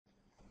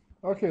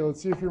Okay,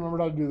 let's see if you remember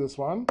how to do this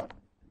one.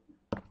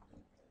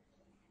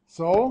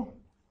 So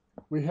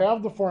we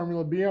have the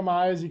formula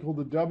BMI is equal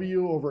to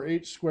W over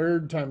H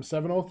squared times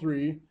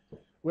 703.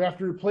 We have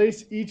to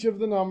replace each of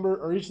the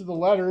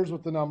letters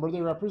with the number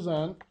they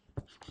represent.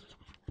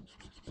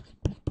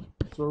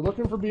 So we're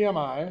looking for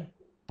BMI.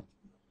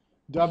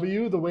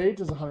 W, the weight,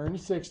 is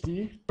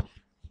 160.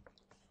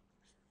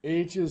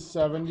 H is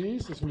 70,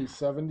 so it's going to be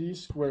 70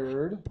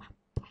 squared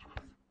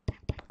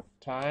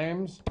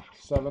times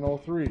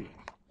 703.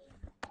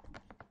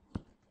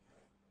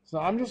 So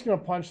I'm just going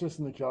to punch this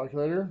in the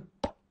calculator.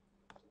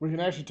 We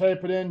can actually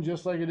type it in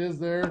just like it is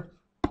there.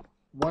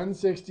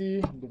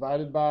 160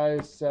 divided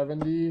by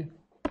 70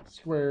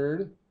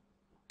 squared,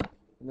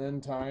 and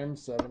then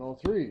times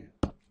 703.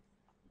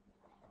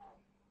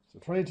 So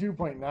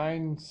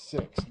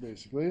 22.96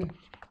 basically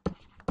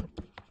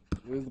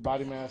is the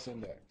body mass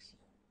index.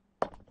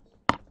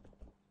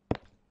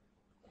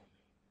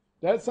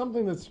 That's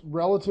something that's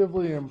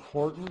relatively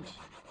important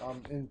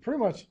in pretty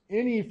much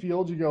any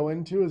field you go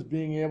into, is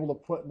being able to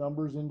put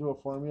numbers into a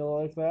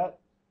formula like that.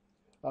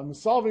 The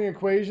solving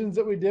equations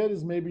that we did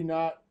is maybe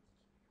not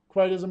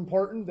quite as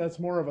important. That's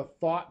more of a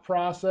thought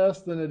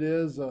process than it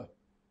is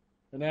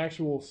an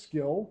actual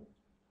skill.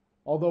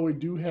 Although we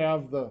do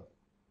have the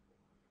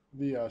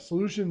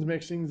solutions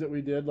mixings that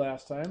we did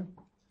last time.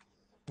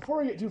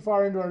 Before we get too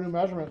far into our new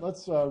measurement,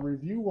 let's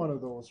review one of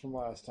those from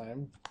last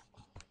time.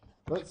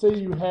 Let's say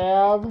you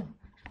have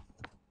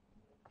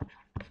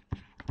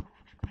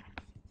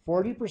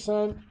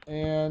 40%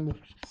 and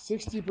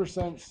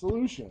 60%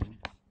 solution.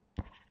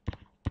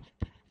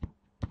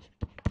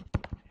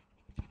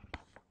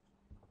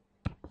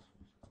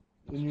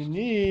 And you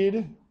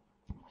need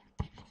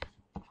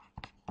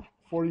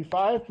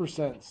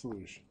 45%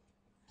 solution.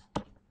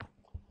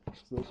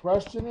 So the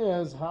question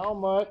is, how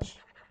much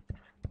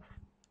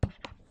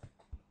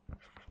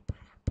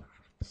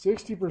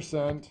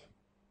 60%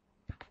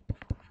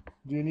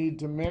 do you need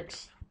to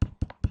mix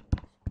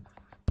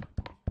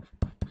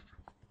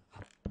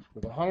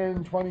with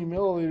 120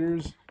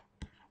 milliliters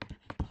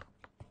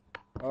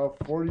of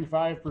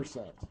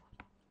 45%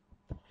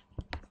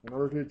 in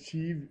order to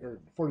achieve, or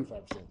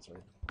 45%,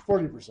 sorry,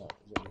 40% is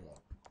what we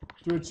want,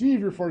 to achieve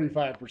your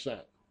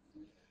 45%.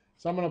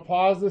 So I'm going to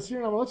pause this here,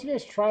 and I'm going to let you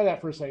guys try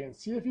that for a second.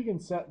 See if you can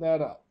set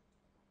that up.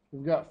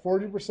 We've got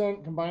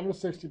 40% combined with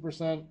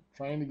 60%,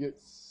 trying to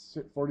get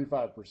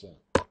 45%.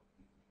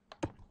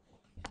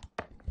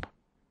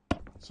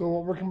 So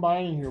what we're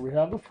combining here, we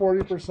have the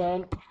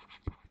 40%,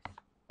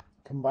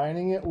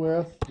 combining it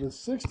with the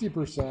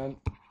 60%,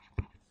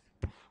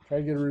 try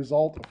to get a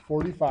result of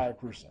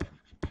 45%.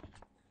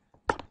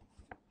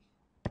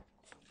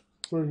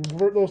 So we can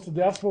convert those to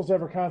decimals to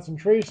have our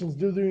concentrations.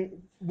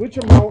 Which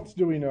amounts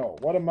do we know?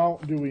 What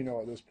amount do we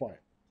know at this point?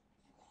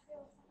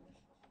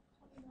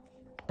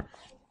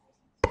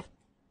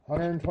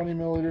 120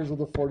 milliliters of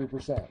the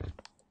 40%.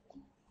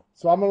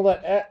 So I'm going to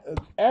let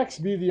X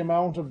be the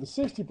amount of the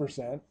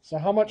 60%. So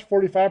how much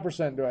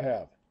 45% do I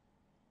have?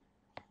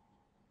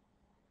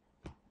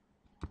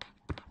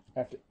 I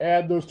have to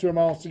add those two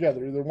amounts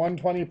together, either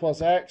 120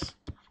 plus X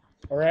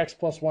or X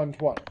plus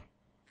 120.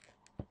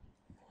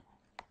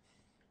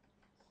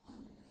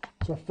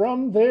 So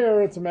from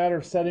there, it's a matter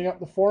of setting up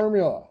the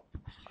formula.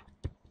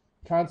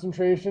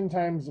 Concentration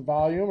times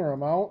volume or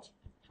amount.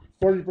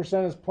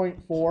 40% is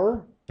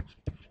 0.4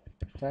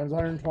 times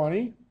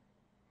 120.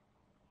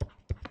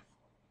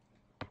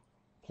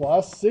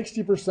 Plus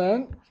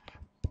 60%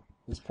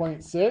 is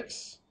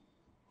 0.6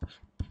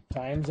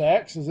 times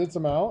X is its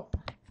amount.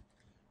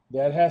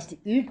 That has to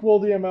equal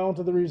the amount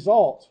of the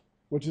result,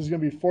 which is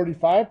going to be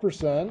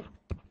 45%, is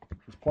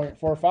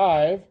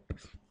 0.45,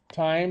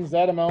 times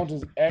that amount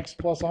is X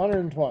plus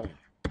 120.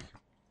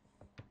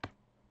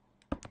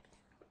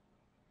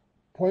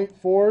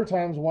 0.4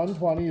 times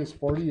 120 is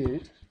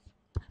 48,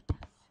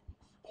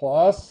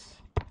 plus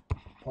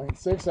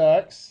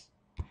 0.6X.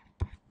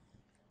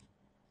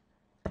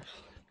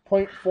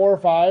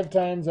 0.45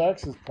 times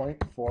X is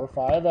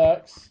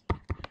 0.45X.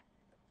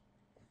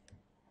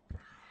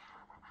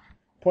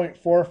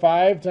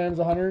 0.45 times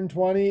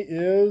 120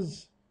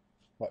 is,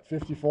 what,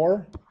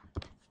 54?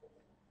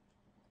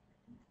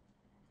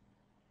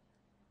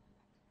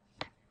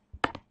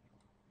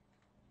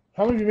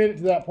 How many of you made it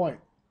to that point?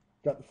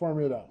 Got the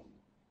formula down.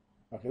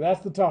 Okay,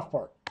 that's the tough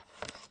part.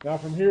 Now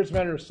from here, it's a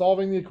matter of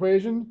solving the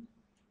equation.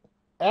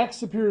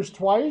 X appears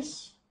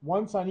twice,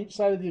 once on each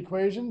side of the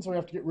equation, so we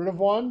have to get rid of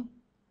one.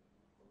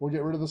 We'll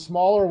get rid of the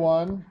smaller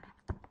one,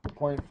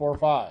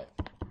 0.45.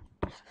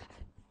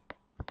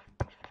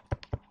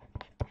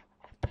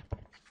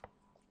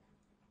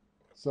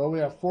 So we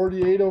have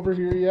 48 over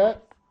here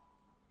yet.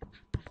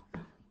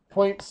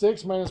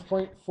 0.6 minus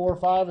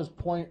 0.45 is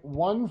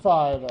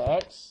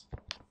 0.15x.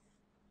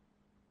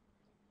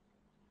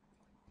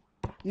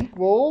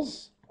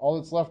 Equals, all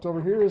that's left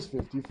over here is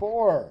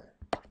 54.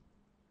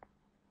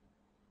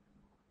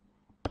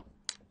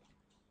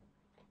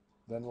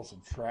 Then we'll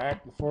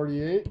subtract the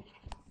 48.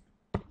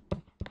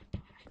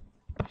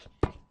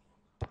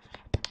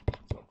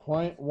 So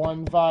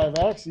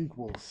 0.15x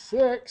equals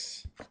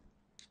 6.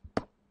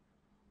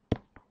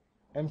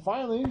 And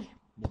finally,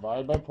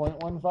 divide by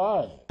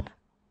 0.15.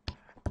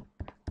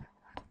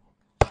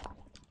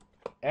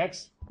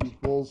 X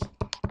equals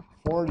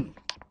 40.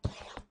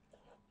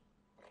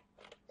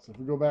 So if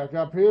we go back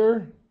up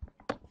here,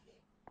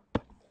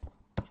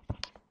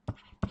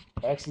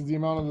 X is the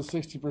amount of the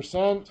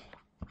 60%,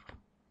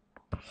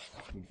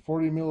 and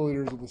 40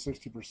 milliliters of the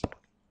 60%.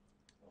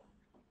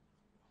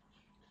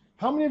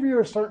 How many of you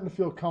are starting to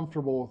feel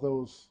comfortable with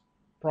those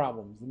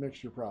problems, the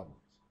mixture problems?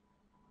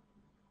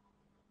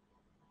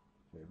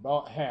 Okay,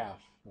 about half.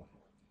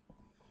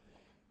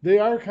 They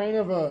are kind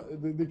of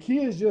the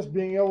key is just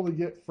being able to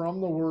get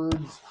from the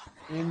words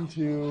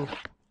into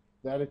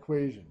that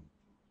equation.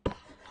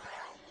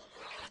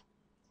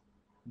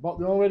 But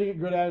the only way to get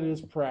good at it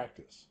is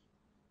practice.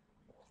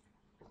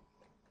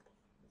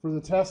 For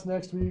the test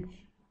next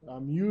week,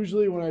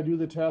 usually when I do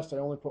the test, I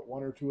only put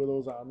 1 or 2 of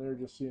those on there,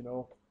 just so you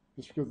know,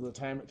 just because of the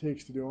time it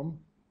takes to do them.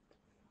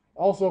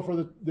 Also, for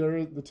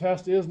the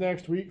test is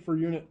next week for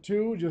Unit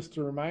 2, just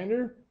a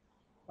reminder.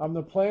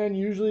 The plan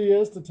usually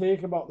is to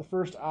take about the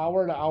first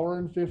hour to hour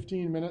and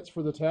 15 minutes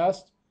for the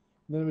test.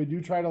 And then we do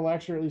try to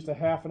lecture at least a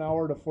half an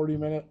hour to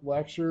 40-minute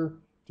lecture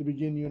to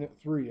begin Unit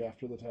 3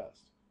 after the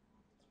test.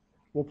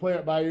 We'll play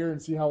it by ear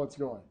and see how it's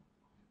going.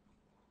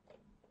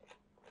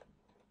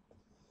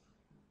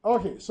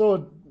 Okay,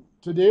 so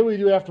today we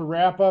do have to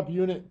wrap up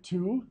Unit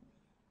 2.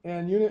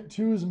 And Unit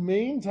 2's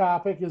main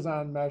topic is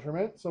on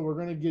measurement. So we're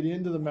going to get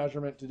into the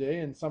measurement today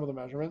and some of the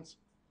measurements.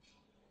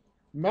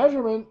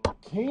 Measurement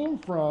came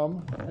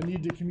from a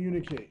need to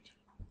communicate.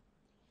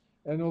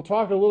 And we'll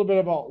talk a little bit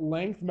about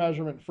length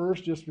measurement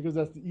first, just because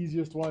that's the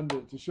easiest one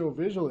to show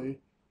visually.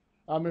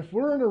 If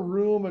we're in a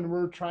room and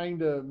we're trying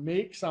to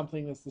make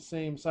something that's the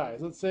same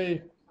size, let's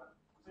say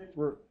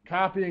we're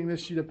copying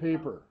this sheet of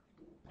paper.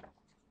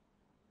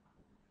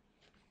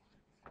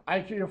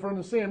 From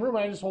the same room,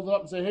 I just hold it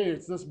up and say, hey,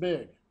 it's this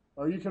big.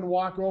 Or you can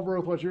walk over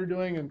with what you're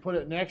doing and put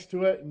it next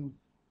to it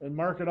and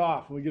mark it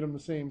off, and we get them the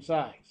same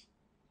size.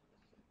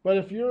 But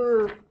if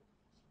you're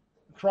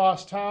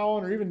across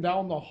town or even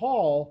down the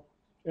hall,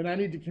 and I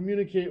need to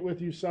communicate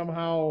with you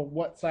somehow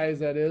what size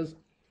that is,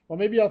 well,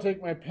 maybe I'll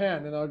take my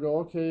pen and I'll go,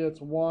 okay, it's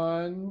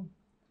 1,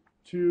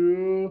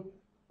 2,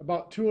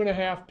 about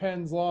 2.5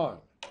 pens long.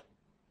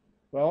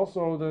 Well,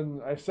 so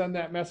then I send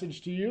that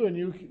message to you, and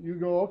you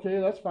go, okay,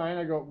 that's fine.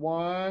 I go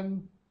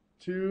 1,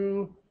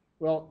 2,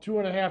 well,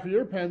 2.5 of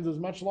your pens is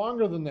much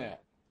longer than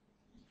that.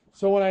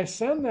 So when I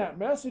send that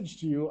message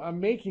to you, I'm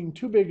making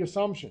 2 big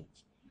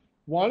assumptions.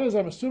 One is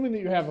I'm assuming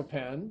that you have a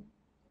pen,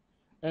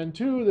 and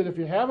 2, that if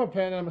you have a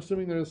pen, I'm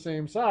assuming they're the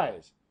same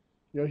size.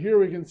 Here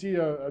we can see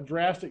a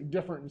drastic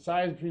difference in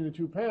size between the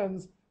 2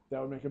 pens.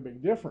 That would make a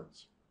big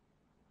difference.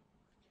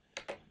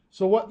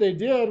 So what they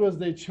did was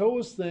they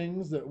chose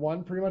things that,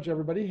 1, pretty much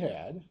everybody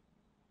had,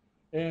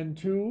 and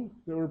 2,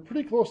 that were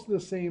pretty close to the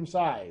same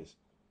size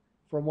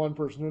from one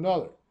person to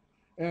another.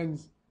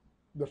 And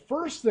the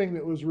first thing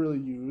that was really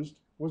used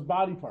was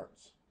body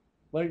parts.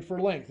 Like for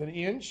length, an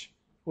inch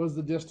was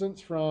the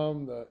distance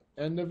from the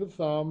end of the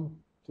thumb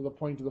to the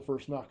point of the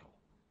first knuckle.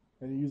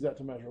 And you use that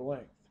to measure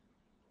length.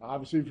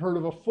 Obviously, you've heard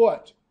of a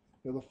foot.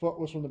 The foot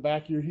was from the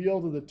back of your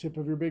heel to the tip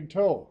of your big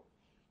toe.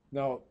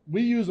 Now,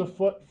 we use a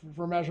foot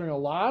for measuring a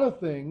lot of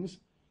things,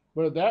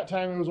 but at that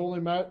time it was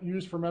only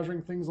used for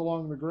measuring things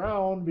along the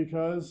ground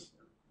because,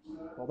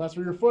 well, that's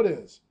where your foot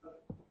is.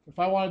 If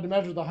I wanted to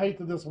measure the height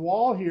of this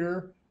wall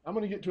here, I'm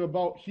going to get to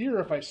about here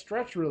if I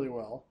stretch really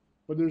well,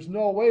 but there's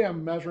no way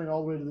I'm measuring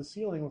all the way to the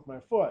ceiling with my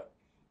foot.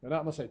 Now,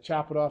 not unless I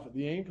chop it off at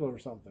the ankle or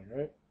something,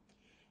 right?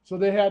 So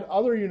they had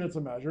other units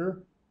of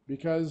measure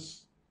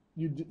because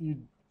you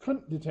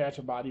couldn't detach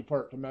a body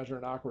part to measure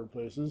in awkward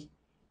places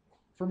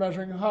for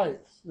measuring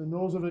height. And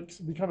those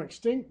have become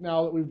extinct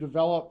now that we've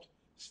developed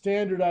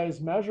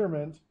standardized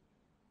measurement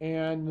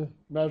and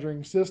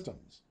measuring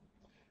systems.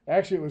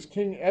 Actually, it was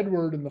King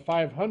Edward in the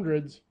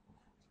 500s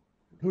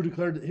who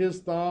declared that his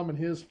thumb and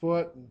his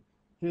foot and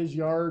his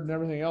yard and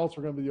everything else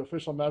were going to be the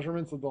official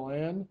measurements of the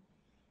land.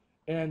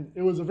 And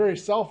it was a very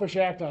selfish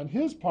act on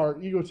his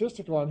part,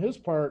 egotistical on his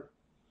part,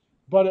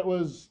 but it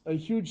was a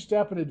huge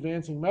step in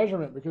advancing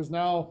measurement because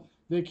now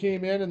they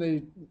came in and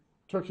they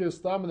took his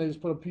thumb and they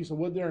just put a piece of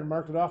wood there and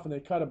marked it off, and they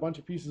cut a bunch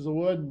of pieces of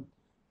wood and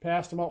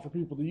passed them out for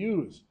people to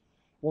use.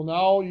 Well,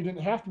 now you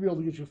didn't have to be able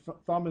to get your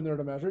thumb in there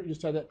to measure it. You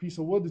just had that piece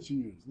of wood that you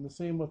used. And the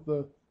same with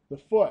the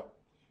foot.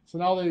 So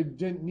now they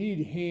didn't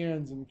need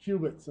hands and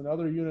cubits and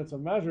other units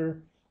of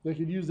measure. They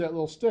could use that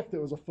little stick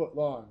that was a foot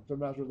long to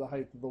measure the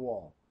height of the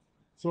wall.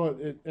 So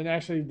and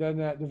actually then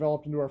that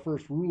developed into our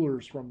first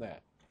rulers from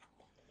that.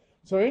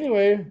 So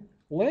anyway,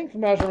 length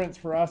measurements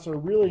for us are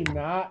really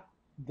not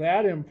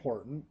that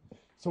important.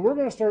 So we're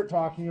going to start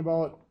talking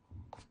about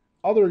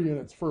other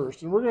units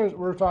first, and we're going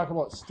to talk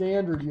about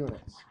standard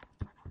units.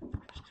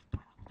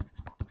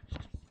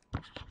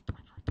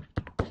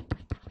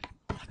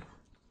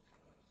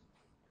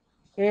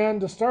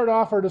 And to start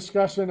off our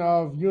discussion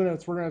of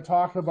units, we're going to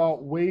talk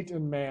about weight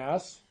and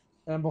mass.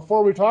 And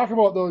before we talk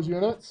about those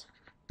units,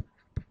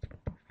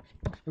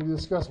 we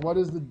discuss what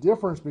is the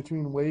difference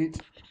between weight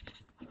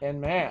and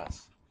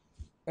mass.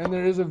 And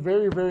there is a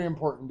very, very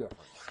important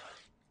difference.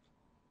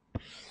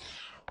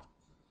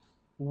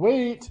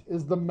 Weight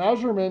is the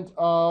measurement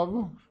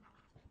of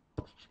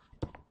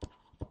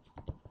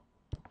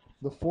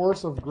the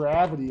force of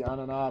gravity on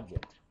an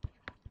object.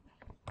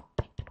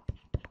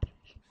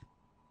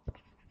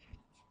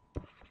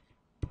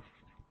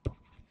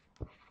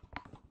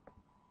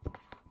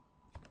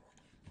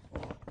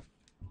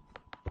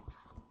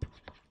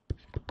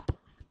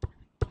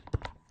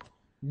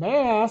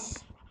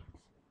 Mass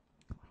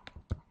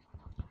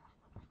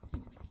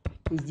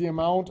is the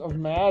amount of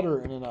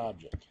matter in an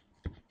object.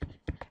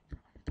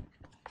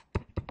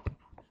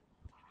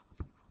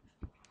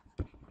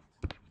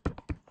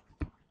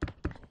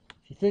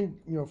 If you think,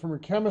 from your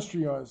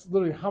chemistry, it's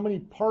literally how many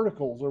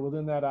particles are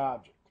within that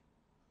object.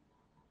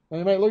 And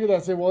you might look at that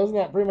and say, well, isn't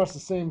that pretty much the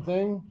same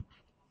thing?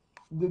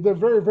 They're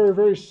very, very,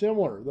 very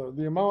similar.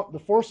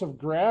 The force of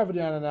gravity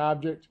on an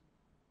object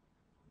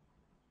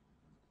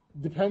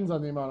depends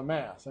on the amount of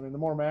mass. I mean, the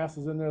more mass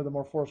is in there, the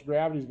more force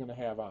gravity is going to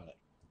have on it.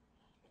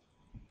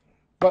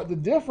 But the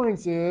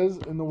difference is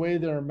in the way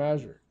they're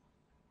measured.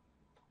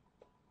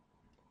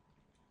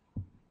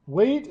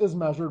 Weight is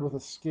measured with a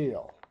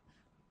scale.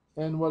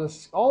 And what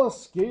all a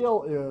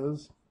scale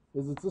is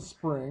it's a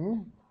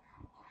spring.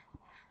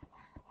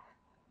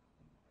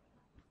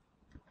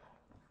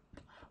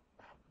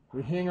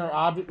 We hang our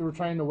object that we're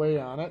trying to weigh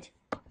on it.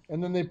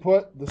 And then they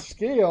put the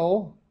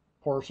scale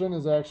portion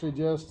is actually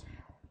just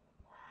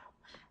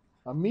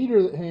a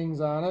meter that hangs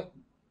on it,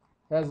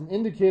 has an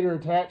indicator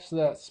attached to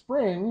that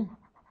spring,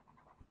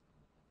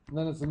 and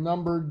then it's a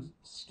numbered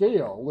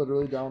scale,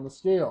 literally down the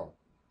scale.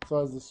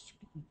 So as the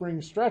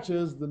spring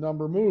stretches, the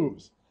number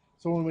moves.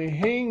 So when we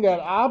hang that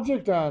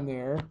object on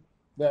there,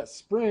 that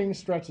spring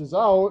stretches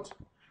out,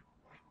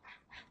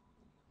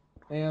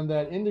 and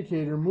that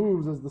indicator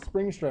moves as the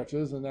spring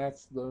stretches, and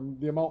that's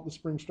the amount the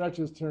spring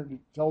stretches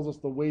tells us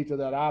the weight of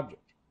that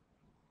object.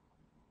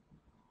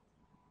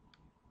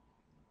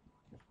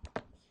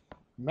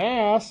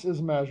 Mass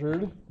is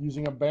measured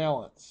using a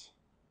balance.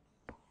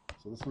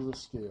 So this is a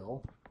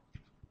scale.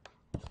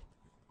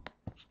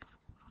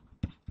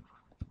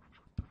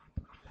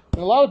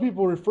 And a lot of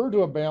people refer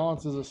to a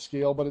balance as a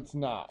scale, but it's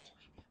not.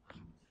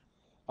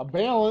 A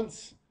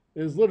balance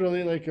is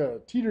literally like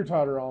a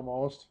teeter-totter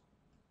almost.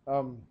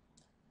 You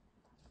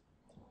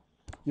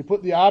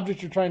put the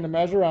object you're trying to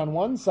measure on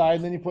one side,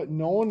 and then you put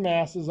known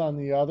masses on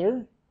the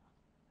other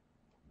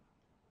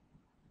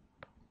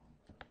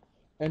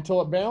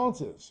until it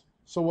balances.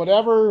 So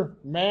whatever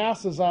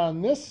mass is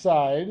on this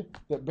side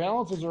that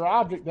balances our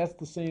object, that's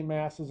the same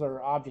mass as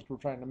our object we're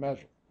trying to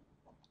measure.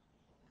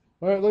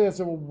 All right, look at that.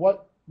 So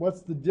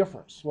what's the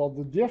difference? Well,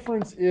 the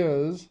difference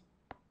is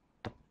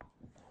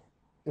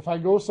if I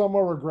go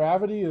somewhere where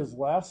gravity is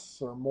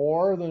less or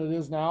more than it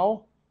is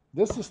now,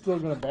 this is still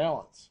going to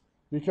balance.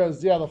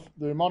 Because, yeah,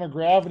 the amount of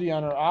gravity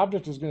on our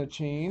object is going to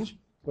change,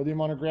 but the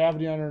amount of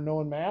gravity on our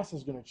known mass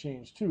is going to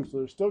change too. So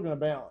they're still going to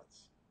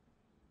balance.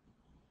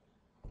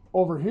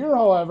 Over here,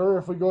 however,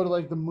 if we go to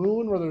like the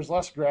moon where there's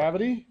less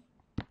gravity,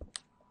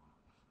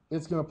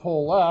 it's going to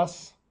pull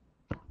less.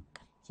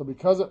 So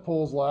because it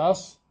pulls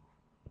less,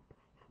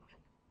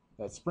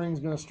 that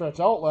spring's going to stretch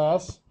out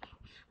less,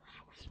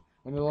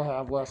 and it'll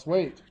have less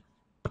weight.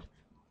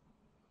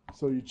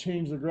 So you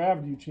change the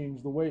gravity, you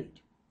change the weight.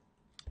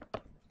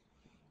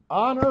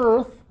 On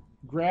Earth,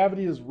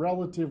 gravity is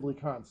relatively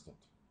constant.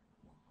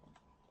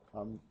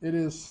 It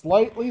is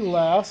slightly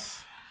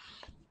less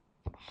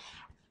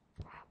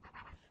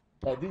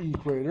at the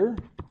equator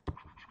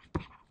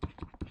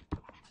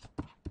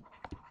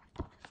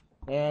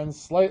and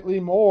slightly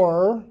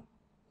more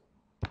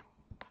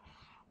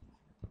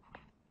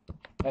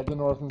at the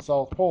North and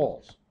South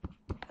poles.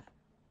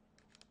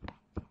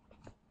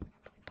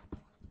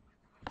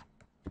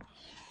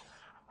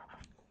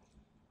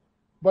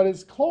 But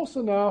it's close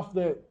enough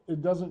that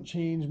it doesn't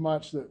change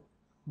much that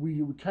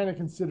we would kind of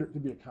consider it to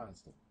be a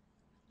constant.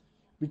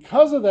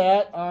 Because of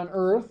that, on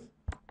Earth,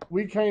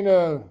 we kind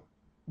of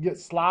get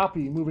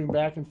sloppy moving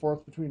back and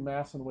forth between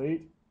mass and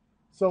weight.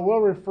 So we'll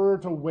refer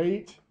to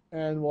weight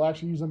and we'll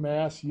actually use a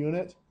mass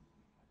unit.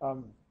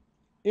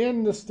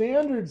 In the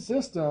standard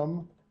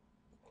system,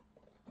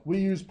 we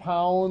use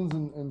pounds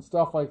and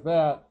stuff like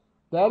that.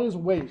 That is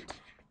weight.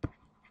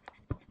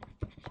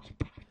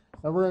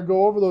 And we're going to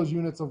go over those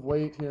units of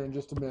weight here in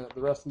just a minute,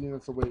 the rest of the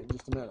units of weight in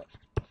just a minute.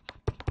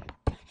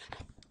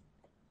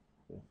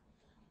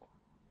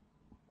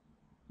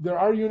 There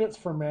are units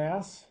for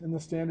mass in the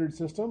standard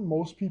system.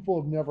 Most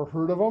people have never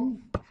heard of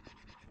them.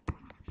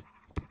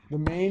 The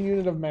main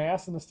unit of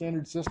mass in the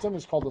standard system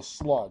is called a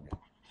slug.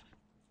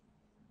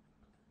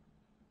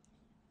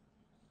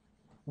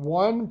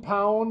 1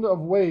 pound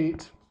of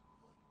weight,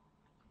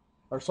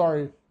 or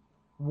sorry,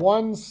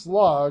 1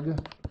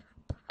 slug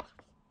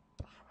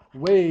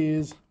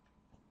weighs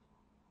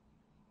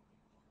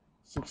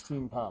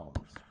 16 pounds.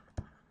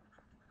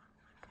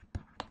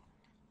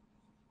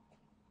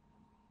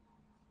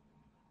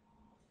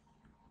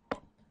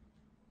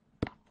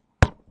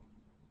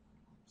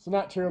 So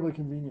not terribly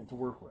convenient to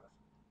work with.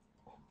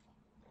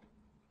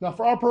 Now,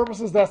 for our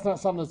purposes, that's not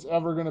something that's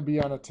ever going to be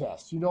on a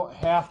test. You don't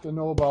have to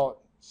know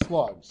about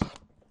slugs.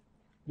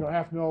 You don't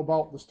have to know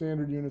about the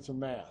standard units of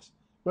mass.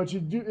 But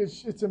you do.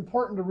 It's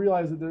important to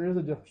realize that there is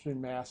a difference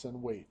between mass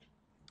and weight.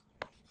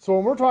 So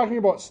when we're talking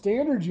about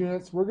standard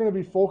units, we're going to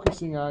be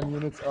focusing on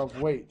units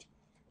of weight.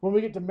 When we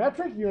get to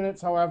metric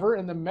units, however,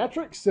 in the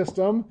metric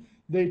system,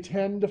 they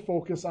tend to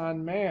focus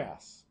on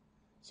mass.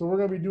 So we're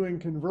going to be doing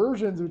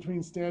conversions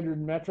between standard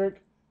and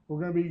metric. We're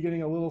going to be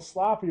getting a little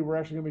sloppy. We're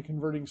actually going to be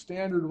converting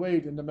standard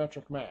weight into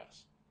metric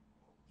mass.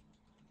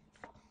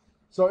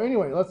 So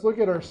anyway, let's look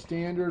at our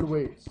standard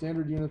weight,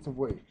 standard units of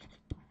weight.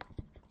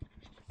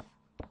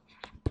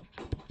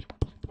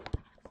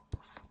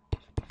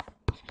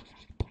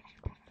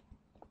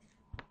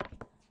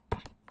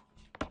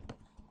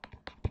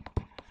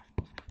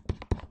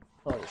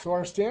 All right, so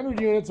our standard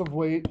units of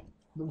weight,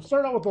 we'll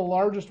start out with the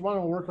largest one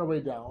and we'll work our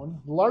way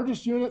down. The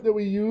largest unit that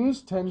we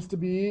use tends to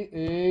be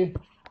a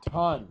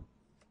ton.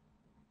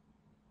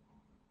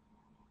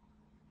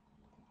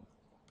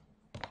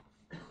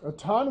 A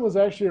ton was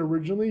actually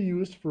originally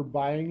used for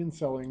buying and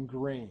selling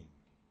grain.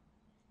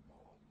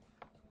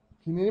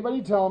 Can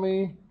anybody tell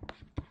me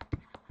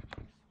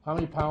how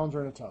many pounds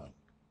are in a ton?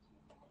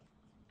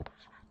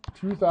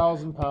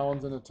 2,000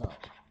 pounds in a ton.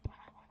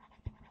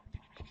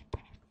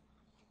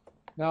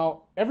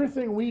 Now,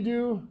 everything we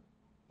do,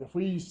 if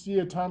we see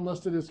a ton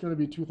listed, it's going to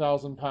be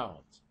 2,000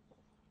 pounds.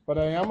 But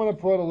I am going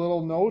to put a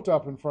little note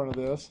up in front of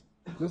this.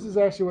 This is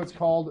actually what's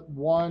called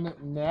one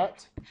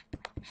net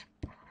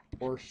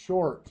or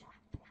short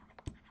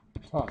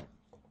ton.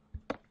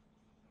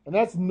 And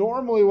that's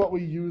normally what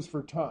we use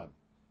for ton.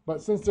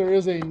 But since there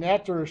is a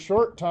net or a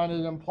short ton,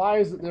 it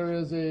implies that there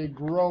is a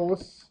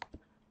gross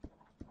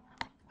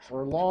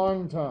or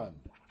long ton.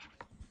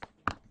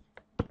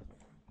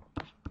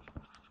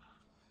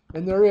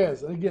 And there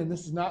is. And again,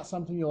 this is not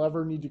something you'll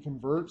ever need to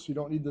convert, so you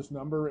don't need this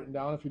number written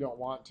down if you don't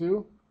want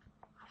to.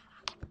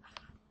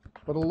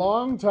 But a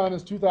long ton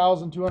is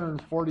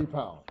 2,240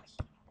 pounds.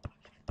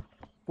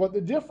 What the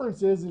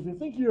difference is, if you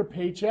think of your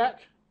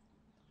paycheck,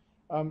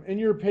 in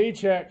your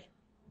paycheck,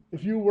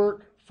 if you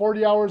work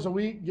 40 hours a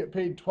week, get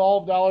paid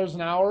 $12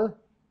 an hour,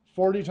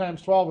 40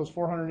 times 12 is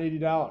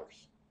 $480.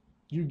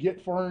 Do you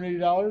get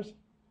 $480?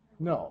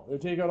 No. They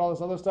take out all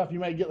this other stuff, you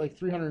might get like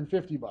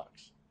 350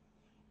 bucks.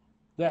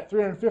 That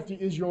 350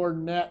 is your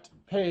net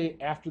pay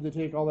after they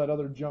take all that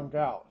other junk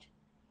out.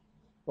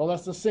 Well,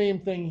 that's the same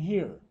thing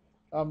here.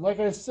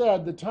 Like I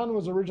said, the ton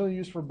was originally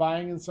used for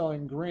buying and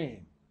selling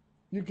grain.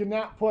 You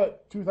cannot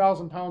put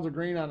 2,000 pounds of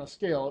grain on a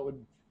scale. It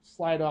would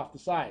slide off the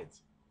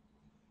sides.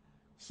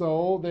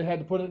 So they had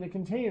to put it in a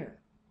container.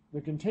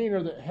 The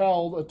container that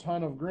held a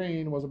ton of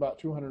grain was about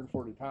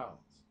 240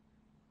 pounds.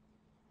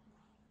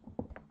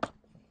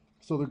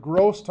 So the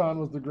gross ton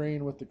was the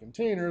grain with the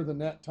container. The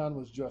net ton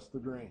was just the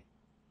grain.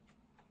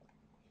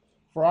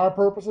 For our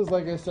purposes,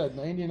 like I said,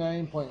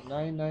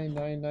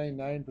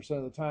 99.99999%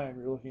 of the time,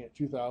 you're looking at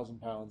 2,000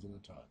 pounds in a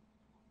ton.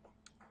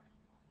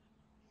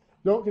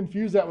 Don't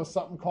confuse that with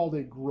something called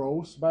a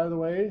gross, by the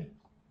way.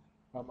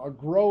 A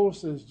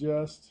gross is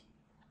just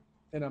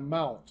an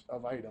amount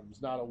of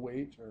items, not a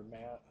weight or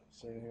mass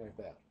or anything like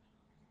that.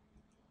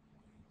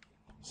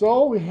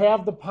 So we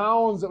have the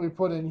pounds that we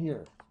put in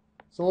here.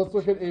 So let's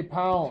look at a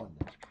pound.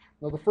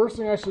 Now the first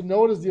thing I should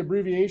note is the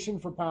abbreviation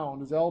for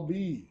pound is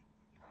LB.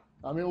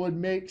 It would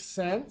make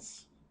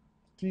sense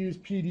to use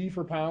PD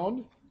for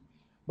pound,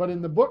 but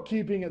in the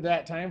bookkeeping at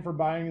that time for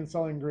buying and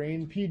selling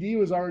grain, PD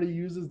was already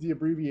used as the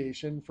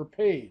abbreviation for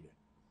paid.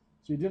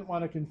 So you didn't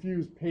want to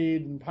confuse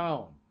paid and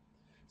pound.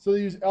 So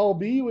they use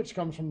LB, which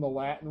comes from the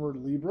Latin word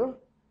libra,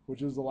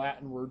 which is the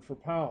Latin word for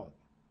pound.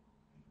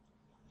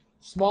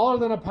 Smaller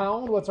than a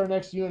pound, what's our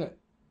next unit?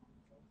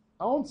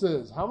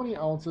 Ounces. How many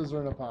ounces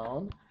are in a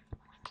pound?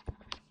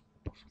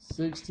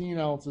 16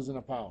 ounces in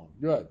a pound.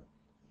 Good.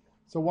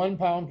 So 1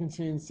 pound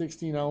contains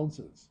 16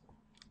 ounces.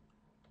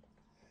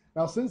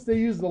 Now, since they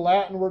use the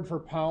Latin word for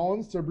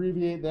pounds to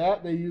abbreviate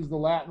that, they use the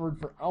Latin word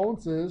for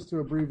ounces to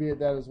abbreviate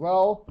that as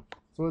well.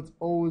 So it's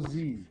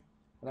OZ.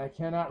 And I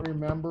cannot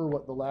remember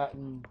what the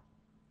Latin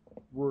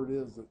word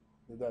is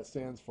that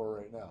stands for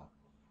right now.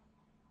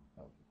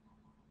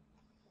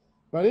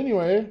 But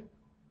anyway,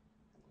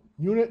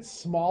 units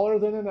smaller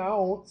than an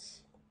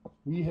ounce,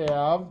 we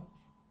have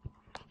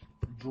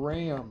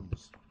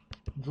drams.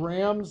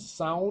 Drams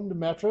sound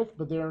metric,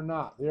 but they are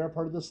not. They are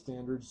part of the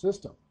standard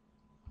system.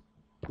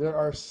 There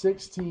are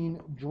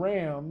 16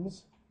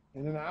 drams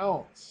in an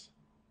ounce.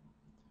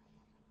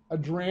 A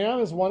dram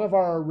is one of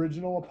our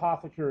original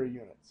apothecary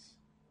units.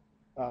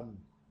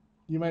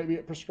 You might be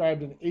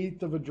prescribed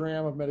 1/8 of a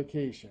dram of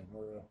medication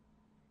or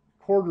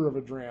 1/4 of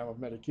a dram of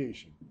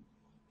medication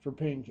for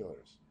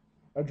painkillers.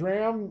 A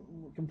dram,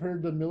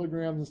 compared to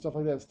milligrams and stuff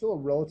like that, is still a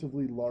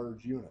relatively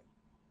large unit.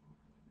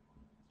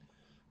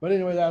 But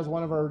anyway, that was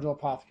one of our original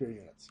apothecary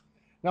units.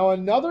 Now,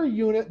 another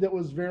unit that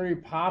was very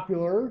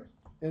popular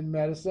in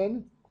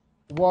medicine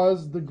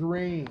was the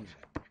grain.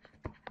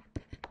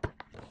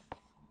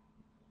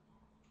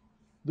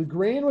 The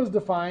grain was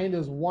defined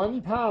as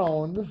 1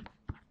 pound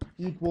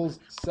equals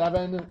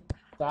 7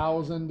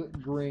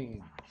 7,000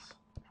 grains.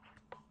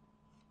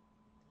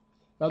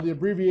 Now the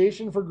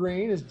abbreviation for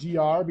grain is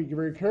GR. Be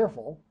very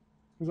careful,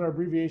 because our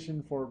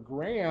abbreviation for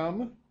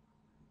gram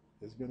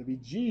is going to be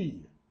G.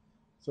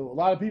 So a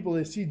lot of people,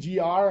 they see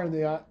GR and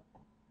they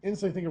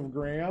instantly think of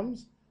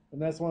grams,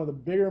 and that's one of the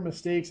bigger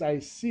mistakes I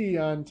see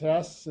on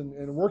tests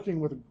and working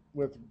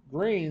with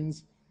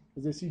grains,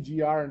 is they see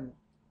GR and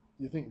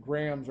you think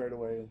grams right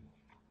away.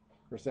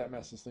 Of course, that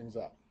messes things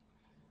up.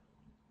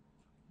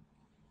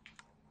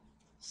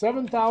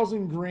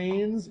 7,000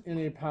 grains in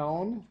a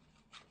pound.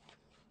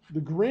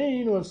 The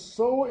grain was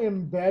so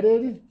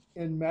embedded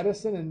in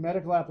medicine and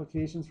medical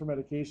applications for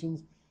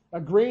medications. A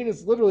grain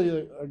is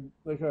literally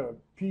like a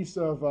piece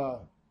of, I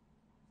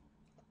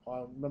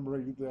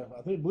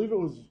believe it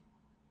was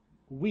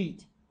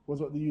wheat was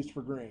what they used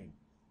for grain.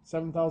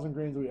 7,000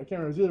 grains of wheat. I can't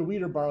remember. It was either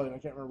wheat or barley, and I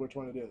can't remember which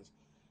one it is.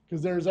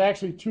 Because there's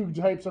actually two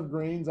types of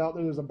grains out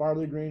there. There's a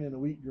barley grain and a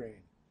wheat grain.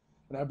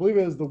 And I believe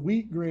it was the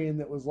wheat grain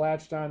that was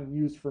latched on and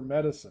used for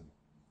medicine.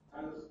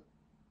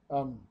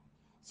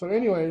 So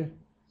anyway,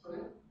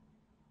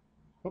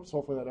 oops,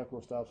 hopefully that echo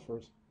stops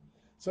first.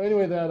 So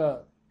anyway,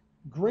 that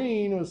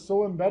grain was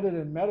so embedded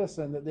in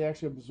medicine that they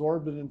actually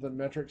absorbed it into the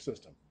metric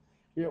system.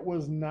 It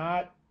was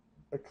not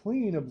a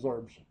clean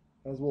absorption,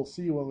 as we'll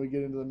see when we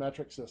get into the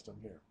metric system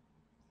here.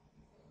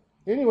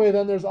 Anyway,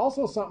 then there's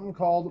also something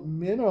called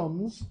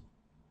minims.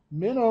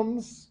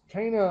 Minims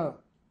kind of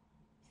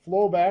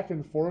flow back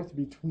and forth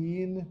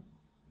between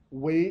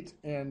weight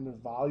and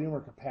volume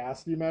or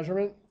capacity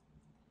measurement.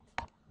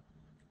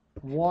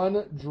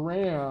 1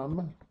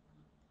 dram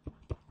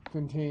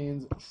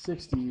contains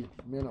 60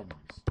 minims.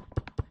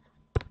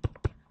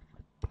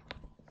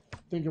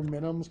 Think of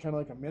minims kind of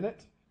like a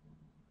minute.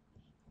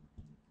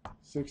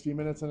 60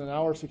 minutes in an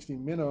hour, 60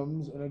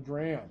 minims in a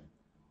dram.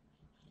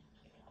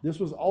 This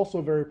was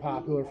also very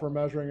popular for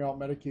measuring out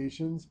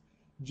medications,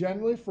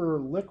 generally for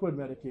liquid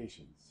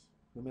medications,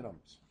 the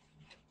minims.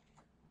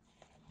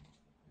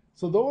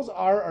 So those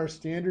are our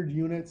standard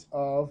units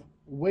of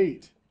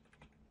weight.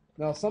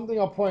 Now, something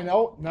I'll point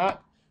out,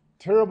 not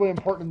terribly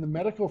important in the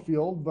medical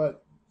field,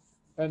 but,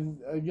 and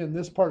again,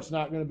 this part's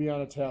not going to be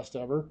on a test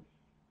ever,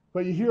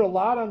 but you hear a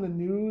lot on the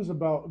news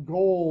about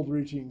gold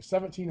reaching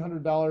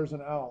 $1,700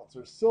 an ounce,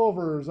 or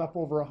silver is up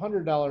over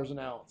 $100 an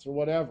ounce, or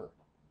whatever.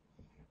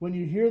 When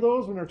you hear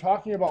those, when they're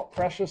talking about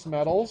precious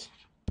metals,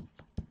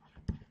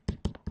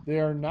 they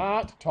are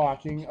not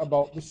talking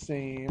about the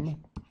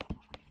same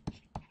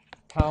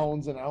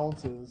pounds and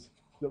ounces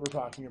that we're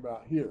talking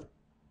about here.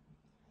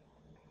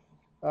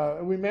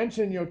 We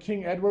mentioned,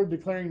 King Edward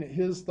declaring that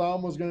his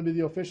thumb was going to be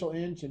the official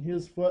inch and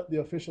his foot the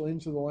official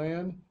inch of the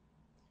land.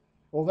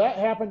 Well, that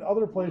happened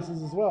other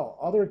places as well.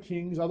 Other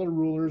kings, other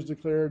rulers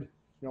declared,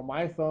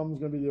 my thumb is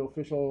going to be the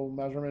official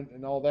measurement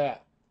and all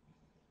that.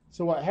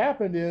 So what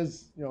happened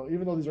is,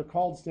 even though these are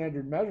called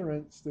standard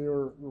measurements, they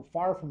were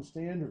far from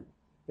standard.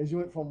 As you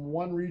went from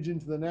one region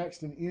to the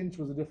next, an inch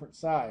was a different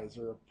size,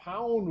 or a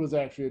pound was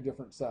actually a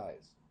different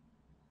size.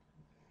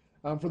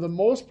 For the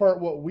most part,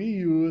 what we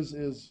use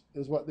is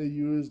what they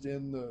used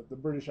in the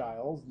British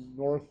Isles,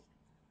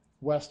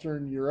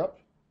 northwestern Europe.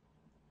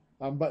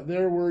 But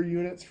there were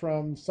units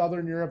from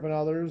southern Europe and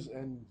others,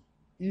 and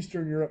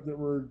Eastern Europe that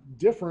were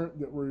different,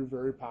 that were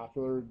very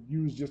popular,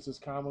 used just as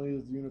commonly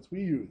as the units we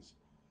use.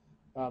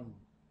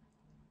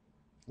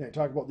 They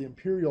talk about the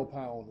imperial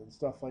pound and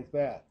stuff like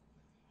that.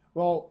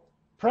 Well,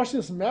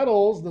 precious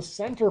metals, the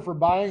center for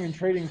buying and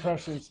trading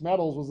precious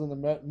metals was in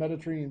the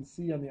Mediterranean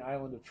Sea on the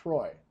island of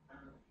Troy.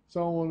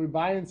 So when we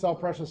buy and sell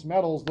precious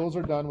metals, those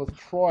are done with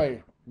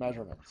troy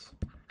measurements.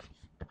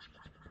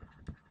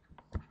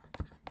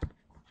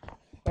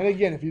 And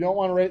again, if you don't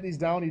want to write these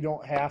down, you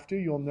don't have to.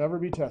 You'll never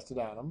be tested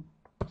on them.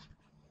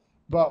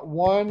 But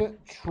 1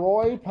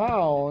 troy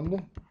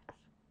pound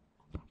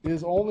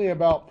is only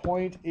about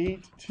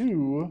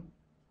 0.82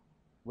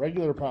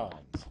 regular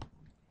pounds.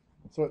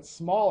 So it's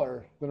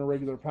smaller than a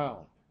regular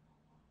pound.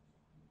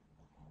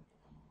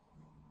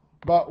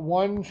 But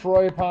 1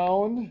 troy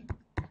pound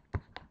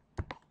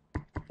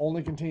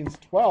only contains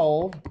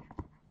 12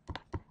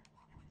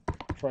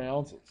 troy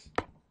ounces.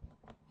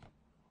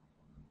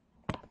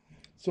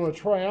 So a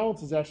troy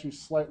ounce is actually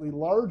slightly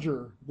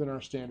larger than our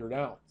standard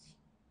ounce.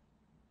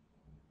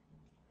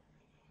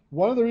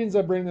 One of the reasons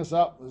I bring this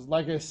up is,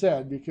 like I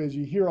said, because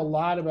you hear a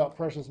lot about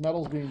precious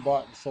metals being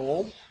bought and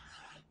sold.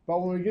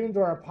 But when we get into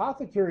our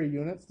apothecary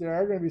units, there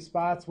are going to be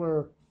spots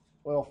where,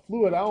 well,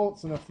 fluid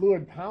ounce and a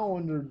fluid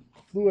pound, or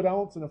fluid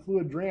ounce and a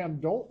fluid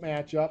dram don't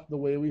match up the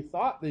way we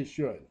thought they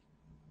should.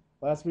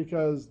 That's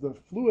because the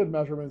fluid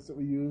measurements that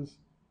we use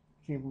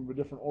came from a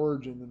different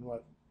origin than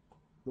what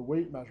the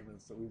weight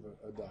measurements that we've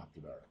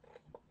adopted are.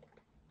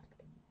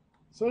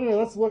 So anyway,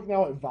 let's look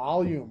now at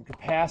volume,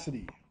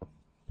 capacity.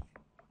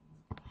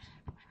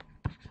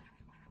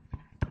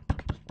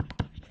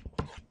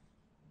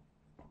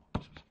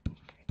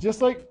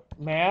 Just like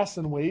mass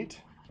and weight,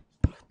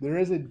 there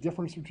is a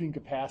difference between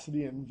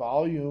capacity and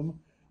volume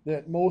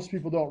that most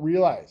people don't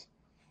realize.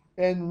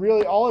 And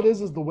really all it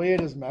is the way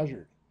it is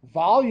measured.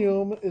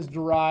 Volume is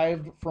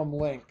derived from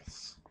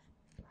lengths.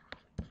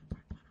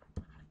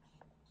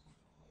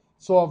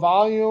 So a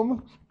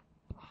volume,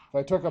 if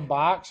I took a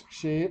box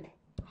shape,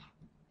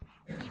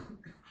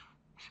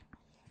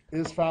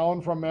 is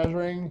found from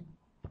measuring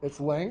its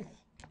length,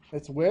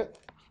 its width,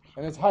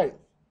 and its height,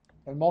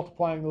 and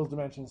multiplying those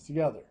dimensions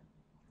together.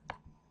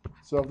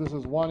 So if this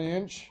is 1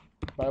 inch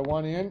by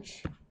 1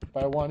 inch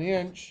by 1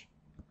 inch,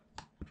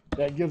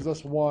 that gives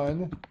us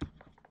 1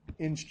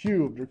 inch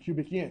cubed, or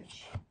cubic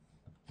inch.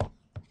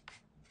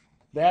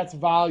 That's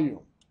volume.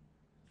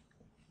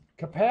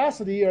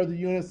 Capacity are the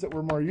units that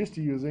we're more used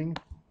to using,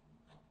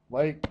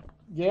 like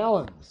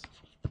gallons.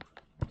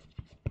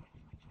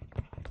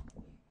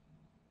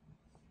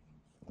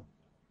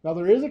 Now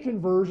there is a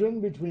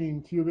conversion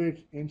between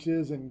cubic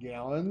inches and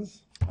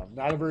gallons.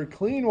 Not a very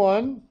clean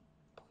one.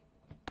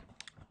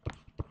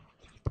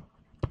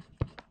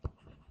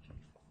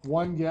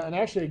 And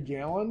actually a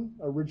gallon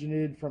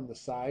originated from the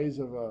size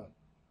of a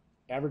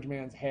average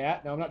man's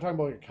hat. Now I'm not talking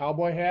about a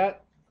cowboy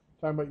hat.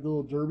 I'm talking about the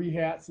little derby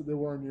hats that they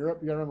wore in Europe.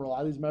 You gotta remember, a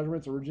lot of these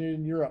measurements originated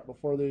in Europe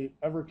before they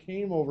ever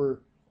came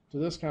over to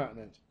this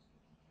continent.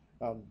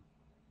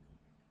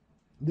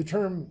 The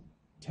term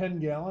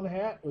 10-gallon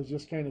hat was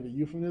just kind of a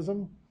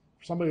euphemism.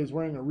 For somebody who's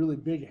wearing a really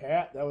big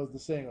hat, that was the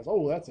saying. It was,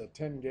 oh, that's a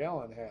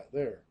 10-gallon hat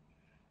there.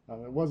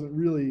 It wasn't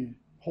really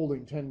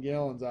holding 10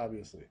 gallons,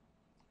 obviously.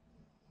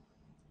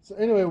 So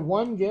anyway,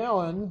 1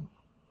 gallon,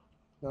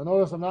 now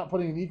notice I'm not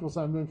putting an equal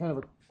sign, I'm doing kind of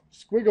a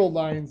squiggled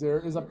lines there,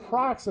 is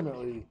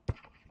approximately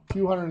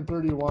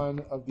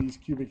 231 of these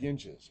cubic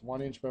inches,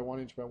 1 inch by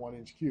 1 inch by 1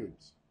 inch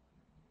cubes.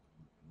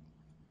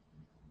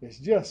 It's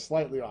just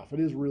slightly off. It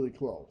is really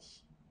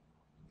close.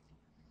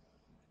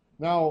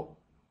 Now,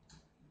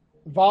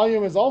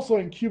 volume is also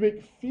in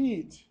cubic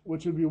feet,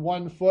 which would be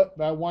 1 foot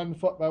by 1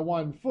 foot by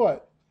 1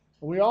 foot.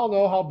 And we all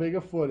know how big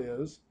a foot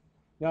is.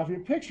 Now, if you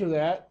picture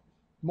that,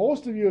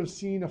 most of you have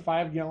seen a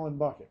 5-gallon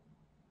bucket.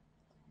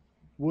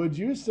 Would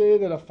you say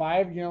that a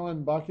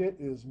 5-gallon bucket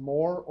is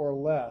more or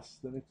less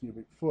than a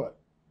cubic foot?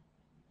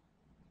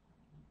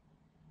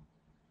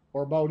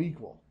 Or about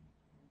equal?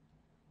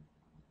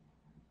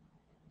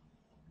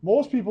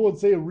 Most people would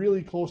say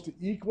really close to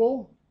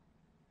equal.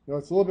 You know,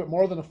 it's a little bit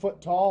more than a foot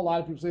tall. A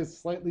lot of people say it's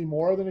slightly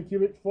more than a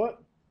cubic foot.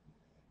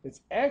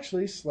 It's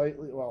actually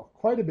slightly, well,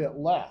 quite a bit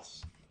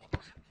less.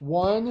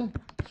 1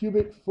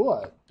 cubic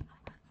foot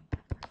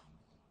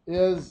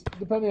is,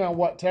 depending on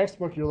what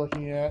textbook you're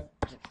looking at,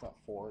 it's not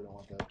 4, I don't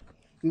want that,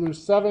 either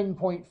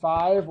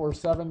 7.5 or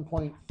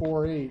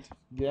 7.48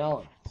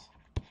 gallons.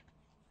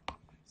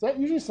 So that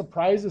usually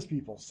surprises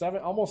people,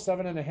 almost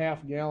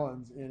 7.5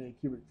 gallons in a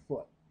cubic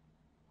foot.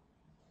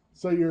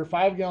 So your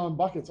 5-gallon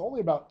bucket's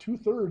only about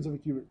 2/3 of a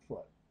cubic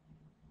foot.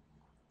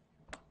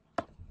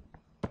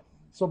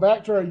 So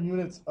back to our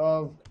units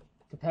of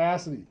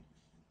capacity.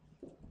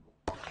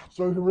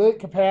 So we can relate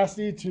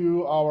capacity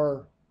to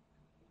our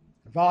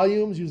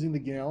volumes using the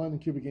gallon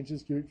and cubic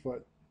inches, cubic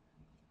foot.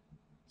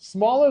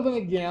 Smaller than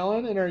a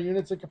gallon in our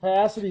units of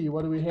capacity,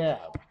 what do we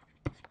have?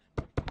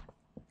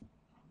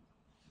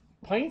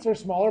 Pints are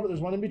smaller, but there's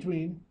one in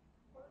between.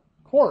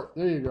 Quart,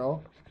 there you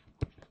go.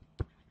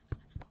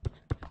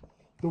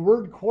 The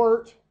word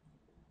quart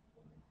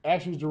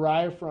actually is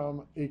derived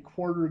from a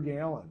quarter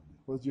gallon,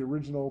 was the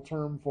original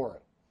term for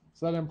it.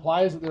 So that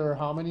implies that there are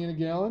how many in a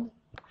gallon?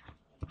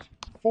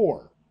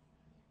 4.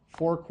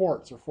 4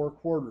 quarts or 4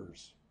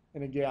 quarters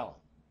in a gallon.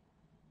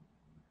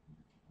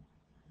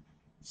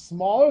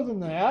 Smaller than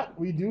that,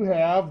 we do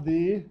have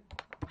the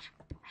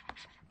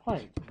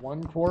pint.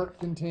 1 quart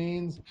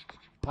contains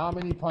how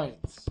many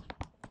pints?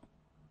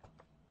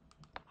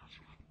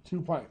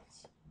 2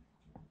 pints.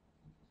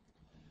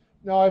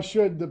 Now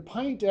the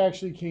pint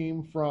actually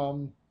came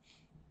from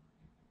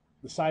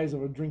the size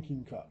of a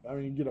drinking cup. I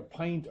mean, you get a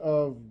pint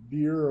of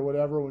beer or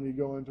whatever when you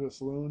go into a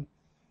saloon.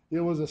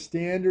 It was a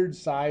standard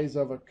size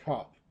of a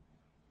cup.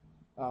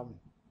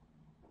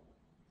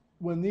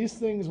 When these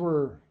things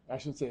were, I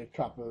should say a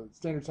cup, a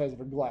standard size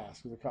of a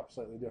glass, because a cup's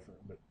slightly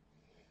different. But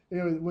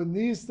anyway, when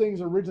these things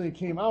originally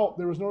came out,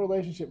 there was no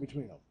relationship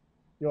between them.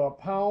 You know, a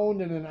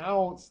pound and an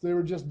ounce, they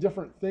were just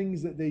different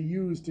things that they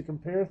used to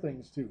compare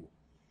things to.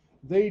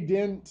 They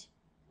didn't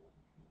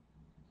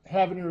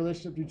have any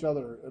relationship to each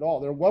other at all.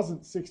 There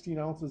wasn't 16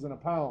 ounces in a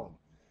pound.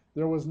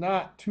 There was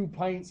not 2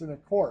 pints in a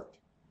quart.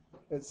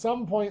 At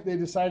some point, they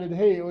decided,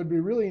 hey, it would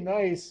be really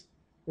nice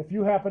if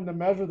you happen to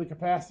measure the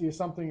capacity of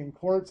something in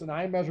quarts and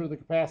I measure the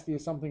capacity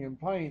of something in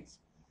pints.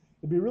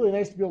 It'd be really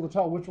nice to be able to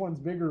tell which one's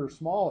bigger or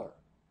smaller.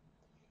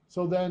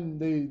 So then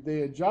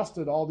they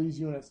adjusted all these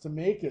units to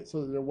make it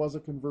so that there was a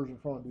conversion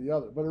from one to the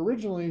other. But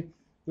originally,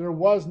 there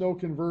was no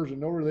conversion,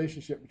 no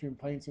relationship between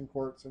pints and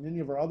quarts and any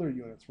of our other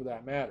units for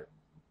that matter.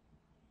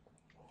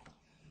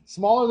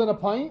 Smaller than a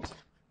pint?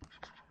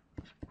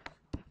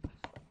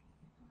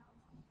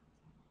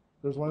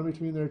 There's one in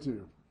between there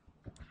too.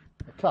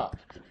 A cup.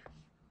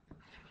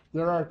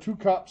 There are 2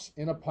 cups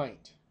in a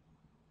pint.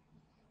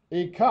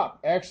 A cup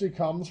actually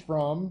comes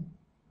from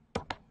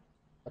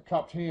a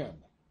cupped hand.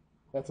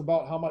 That's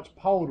about how much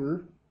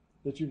powder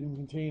that you can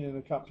contain in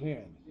a cupped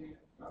hand.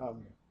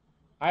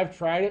 I've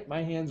tried it.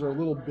 My hands are a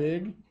little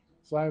big,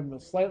 so I'm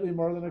slightly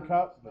more than a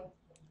cup.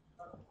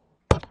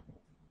 But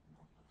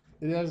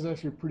it is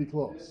actually pretty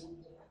close.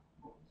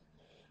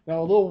 Now,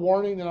 a little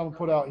warning that I'm going to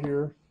put out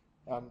here.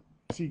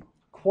 See,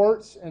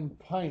 quarts and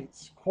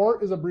pints.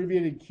 Quart is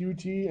abbreviated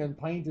QT and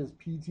pint is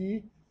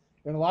PT.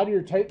 And a lot of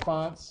your type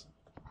fonts,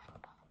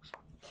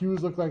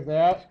 Q's look like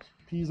that,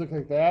 P's look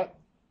like that.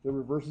 They're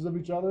reverses of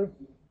each other.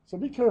 So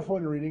be careful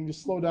when you're reading.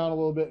 Just slow down a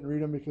little bit and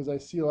read them, because I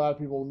see a lot of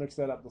people mix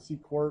that up. They'll see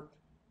quart,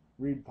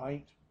 read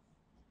pint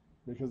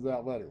because of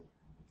that letter.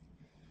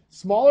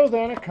 Smaller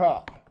than a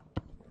cup.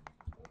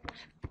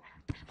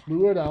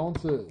 Fluid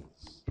ounces.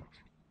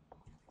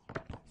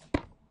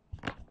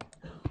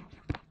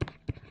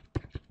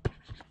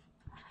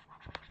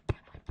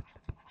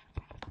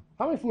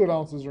 How many fluid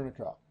ounces are in a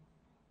cup?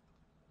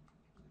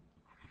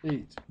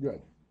 8.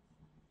 Good.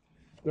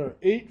 There are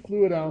 8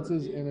 fluid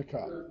ounces in a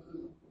cup.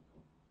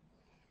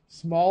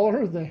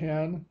 Smaller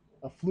than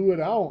a fluid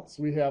ounce,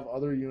 we have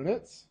other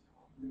units.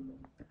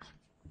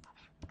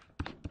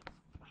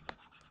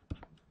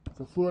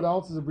 So fluid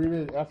ounce is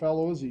abbreviated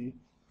FLOZ.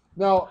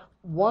 Now,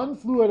 1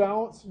 fluid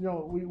ounce,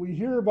 we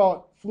hear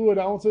about fluid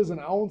ounces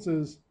and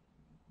ounces.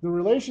 The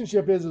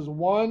relationship is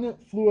 1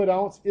 fluid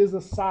ounce is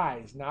a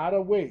size, not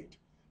a weight.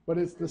 But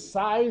it's the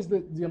size,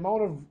 the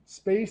amount of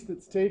space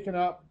that's taken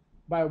up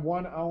by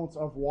 1 ounce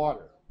of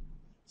water.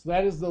 So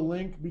that is the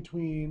link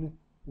between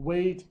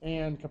weight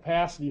and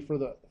capacity for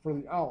the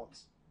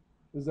ounce,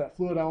 is that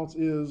fluid ounce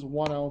is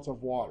 1 ounce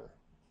of water.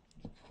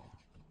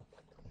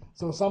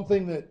 So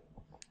something that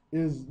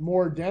is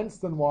more dense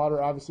than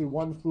water, obviously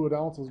 1 fluid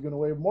ounce is going to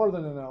weigh more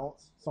than an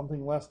ounce.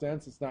 Something less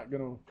dense, it's not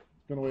going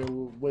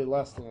to weigh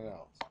less than an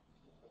ounce.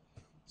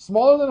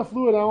 Smaller than a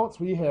fluid ounce,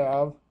 we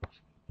have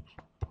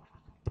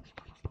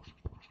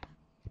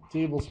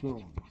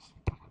tablespoons.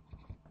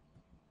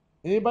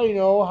 Anybody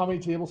know how many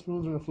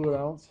tablespoons are in a fluid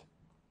ounce?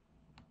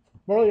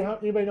 Marley,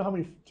 anybody know how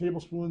many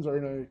tablespoons are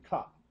in a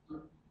cup?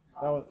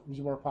 That one is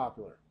more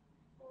popular.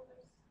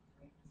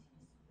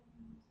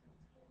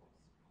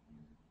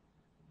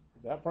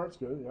 That part's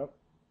good, yep.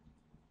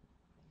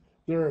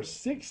 There are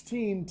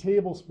 16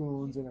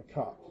 tablespoons in a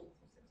cup.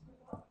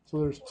 So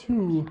there's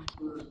 2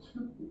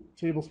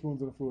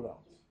 tablespoons in a fluid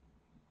ounce.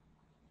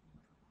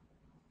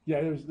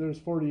 Yeah, there's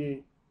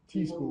 48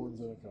 teaspoons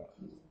in a cup.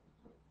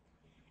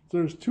 So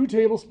there's 2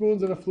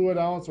 tablespoons in a fluid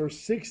ounce, or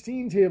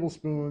 16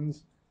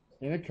 tablespoons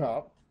in a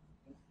cup.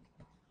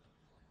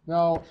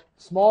 Now,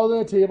 smaller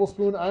than a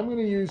tablespoon, I'm going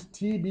to use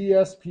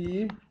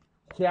TBSP,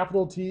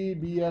 capital T,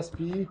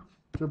 BSP,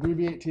 to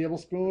abbreviate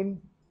tablespoon.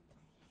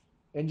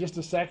 In just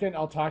a second,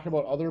 I'll talk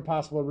about other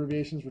possible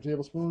abbreviations for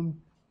tablespoon.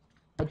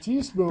 A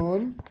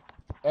teaspoon,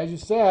 as you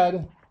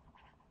said,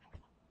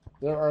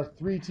 there are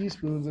 3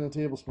 teaspoons in a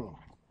tablespoon.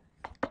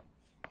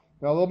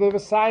 Now, a little bit of a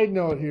side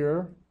note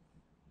here.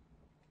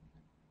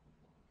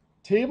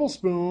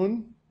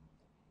 Tablespoon,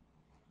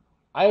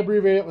 I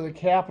abbreviate it with a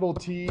capital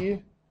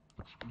T,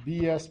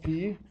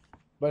 BSP,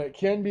 but it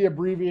can be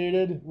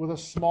abbreviated with a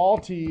small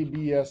t,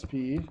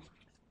 BSP,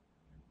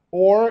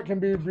 or it can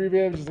be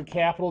abbreviated as a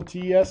capital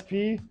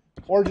TSP,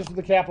 or just with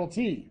a capital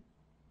T.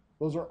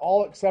 Those are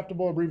all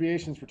acceptable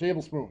abbreviations for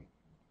tablespoon.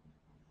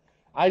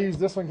 I use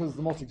this one because it's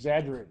the most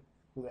exaggerated,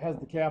 because it has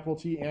the capital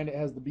T and it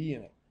has the B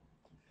in it.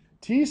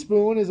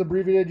 Teaspoon is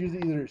abbreviated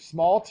using either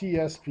small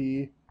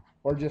TSP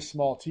or just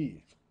small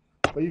t.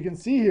 But you can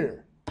see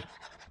here,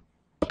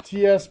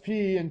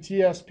 TSP and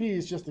TSP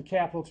is just the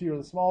capital T or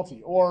the small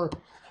t, or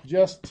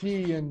just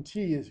T and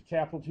T is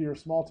capital T or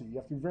small t. You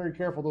have to be very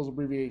careful with those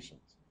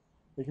abbreviations.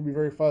 They can be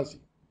very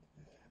fuzzy.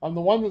 The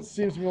one that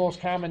seems to be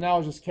most common now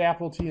is just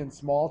capital T and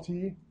small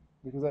t,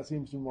 because that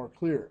seems to be more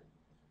clear.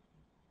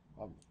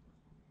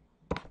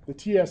 The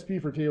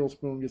TSP for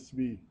tablespoon gets to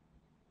be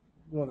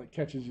the one that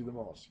catches you the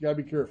most. You got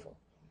to be careful.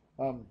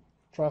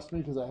 Trust me,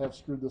 because I have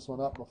screwed this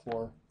one up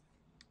before.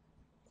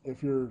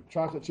 If your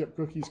chocolate chip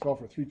cookies call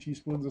for 3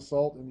 teaspoons of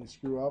salt and you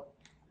screw up,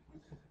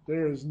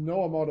 there is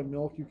no amount of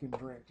milk you can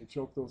drink to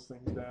choke those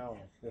things down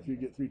if you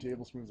get 3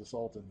 tablespoons of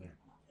salt in there.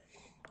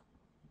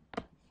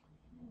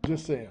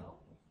 Just saying.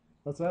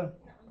 What's that?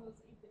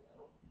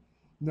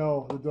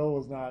 No, the dough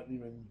was not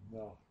even,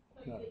 no.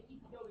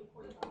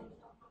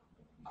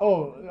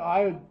 Oh,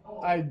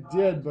 I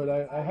did, but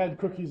I had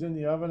cookies in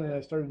the oven and I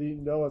started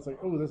eating dough. It's like,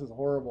 oh, this is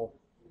horrible.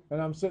 And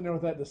I'm sitting there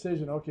with that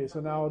decision. Okay, so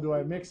now do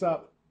I mix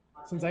up,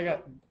 since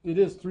it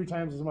is 3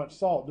 times as much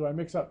salt, do I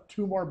mix up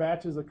 2 more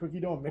batches of cookie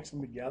dough and mix them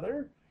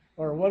together?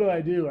 Or what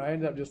do? I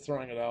ended up just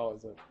throwing it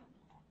out.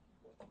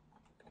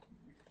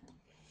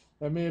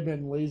 That may have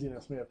been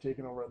laziness, may have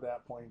taken over at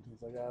that point.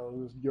 It's like, I'll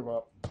just give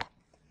up.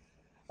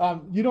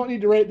 You don't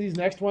need to write these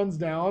next ones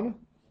down,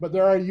 but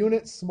there are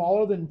units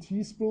smaller than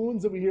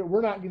teaspoons that we hear.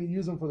 We're not going to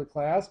use them for the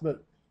class,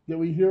 but that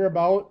we hear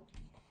about.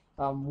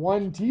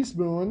 1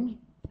 teaspoon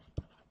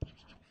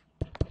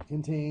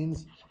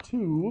contains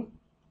 2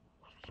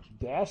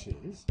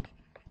 dashes.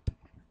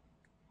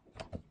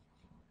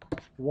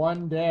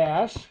 1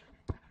 dash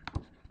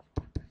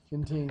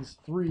contains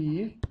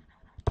 3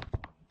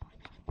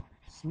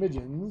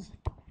 smidgens.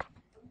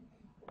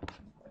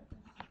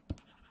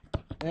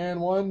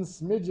 And 1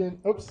 smidgen,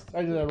 oops,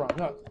 I did that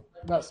wrong.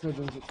 Not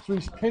smidgens, it's 3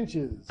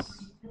 pinches.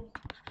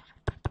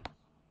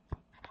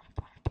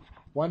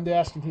 One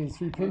dash contains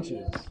 3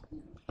 pinches.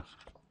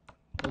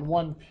 And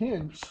 1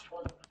 pinch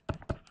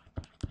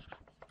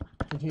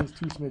contains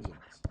 2 smidgens.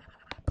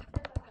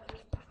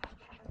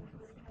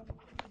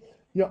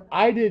 You know,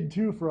 I did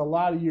too for a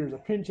lot of years. A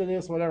pinch of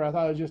this, whatever. I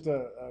thought it was just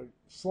a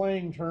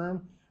slang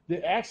term. They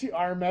actually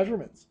are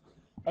measurements.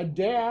 A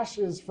dash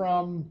is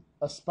from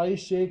a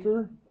spice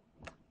shaker.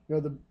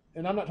 You know,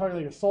 and I'm not talking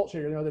like a salt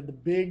shaker. You know, the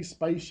big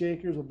spice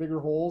shakers with bigger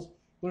holes.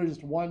 Literally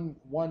just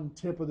one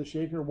tip of the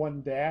shaker,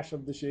 one dash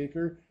of the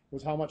shaker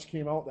was how much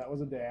came out. That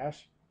was a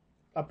dash.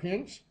 A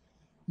pinch,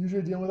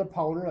 usually dealing with a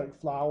powder like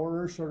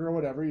flour or sugar or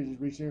whatever. You just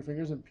reached in your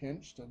fingers and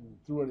pinched and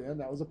threw it in.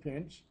 That was a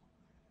pinch.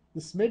 The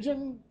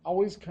smidgen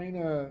always kind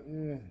of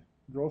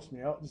grossed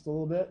me out just a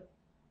little bit.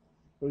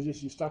 It was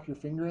just you stuck your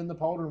finger in the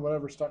powder and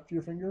whatever stuck to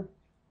your finger,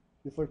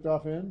 you flicked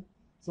off in.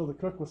 So the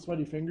cook with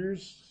sweaty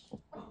fingers,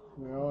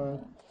 you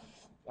know,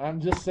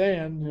 I'm just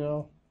saying, you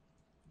know.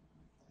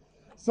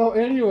 So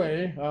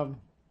anyway,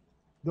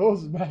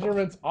 those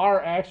measurements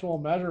are actual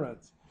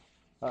measurements.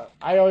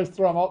 I always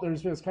throw them out there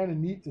just because it's kind of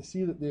neat to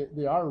see that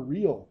they are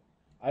real.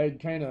 I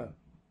had kind of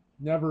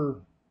never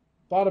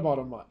thought about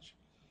them much.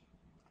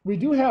 We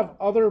do have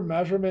other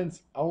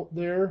measurements out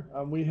there.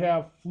 We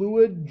have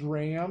fluid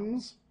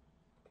drams.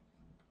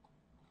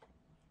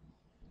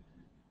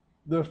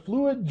 The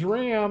fluid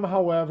dram,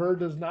 however,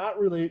 does not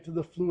relate to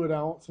the fluid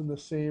ounce in the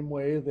same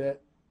way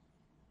that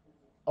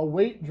a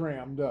weight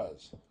dram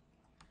does.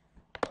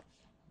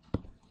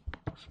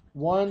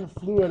 1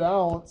 fluid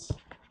ounce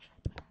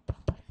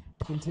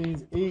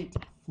contains 8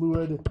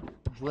 fluid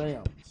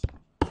drams.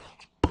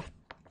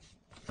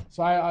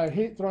 So I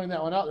hate throwing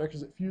that one out there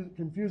because it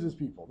confuses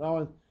people. Now,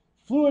 in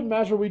fluid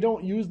measure, we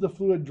don't use the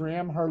fluid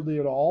dram hardly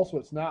at all, so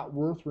it's not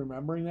worth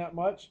remembering that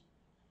much.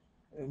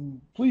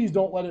 And please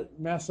don't let it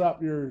mess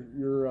up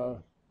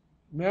your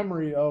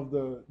memory of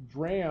the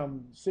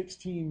dram,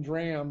 16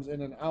 drams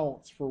in an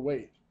ounce for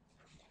weight.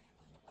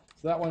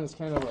 So that one is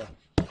kind of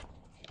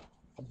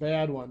a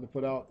bad one to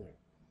put out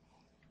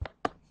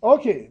there.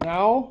 Okay,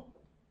 now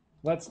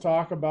let's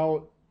talk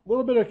about a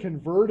little bit of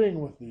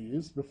converting with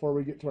these before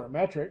we get to our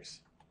metrics.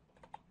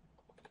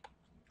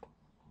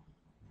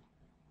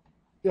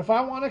 If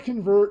I want to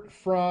convert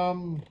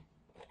from,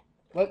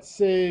 let's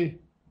say,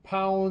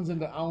 pounds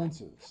into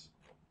ounces,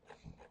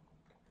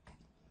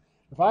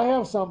 if I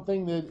have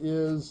something that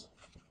is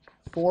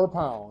 4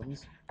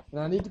 pounds and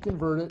I need to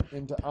convert it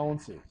into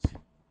ounces,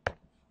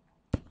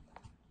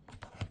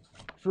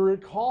 if you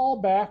recall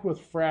back with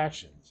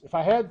fractions, if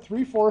I had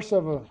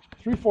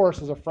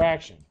 3/4 as a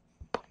fraction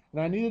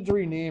and I needed to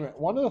rename it,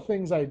 one of the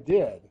things I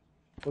did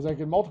was I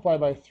could multiply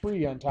by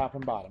 3 on top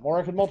and bottom, or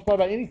I could multiply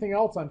by anything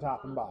else on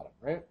top and bottom,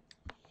 right?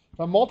 If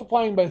I'm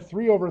multiplying by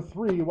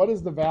 3/3, what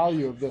is the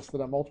value of this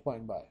that I'm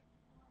multiplying by?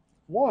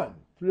 1.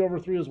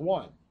 3/3 is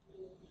 1.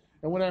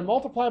 And when I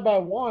multiply by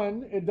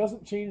 1, it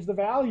doesn't change the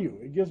value.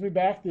 It gives me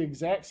back the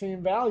exact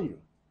same value,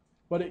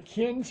 but it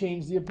can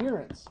change the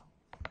appearance.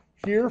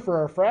 Here for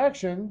our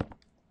fraction,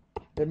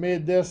 it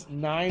made this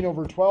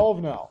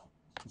 9/12 now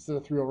instead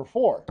of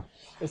 3/4.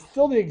 It's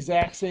still the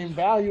exact same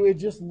value, it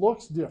just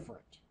looks different.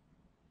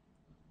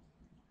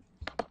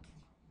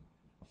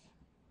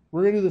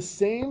 We're going to do the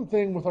same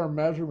thing with our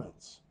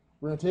measurements.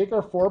 We're going to take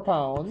our 4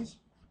 pounds.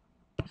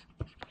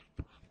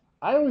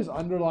 I always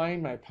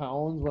underline my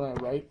pounds when I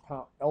write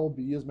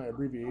LB as my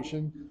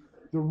abbreviation.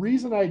 The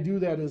reason I do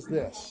that is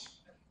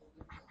this.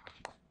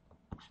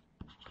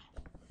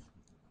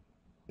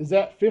 Is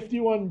that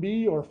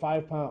 51B or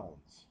 5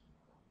 pounds?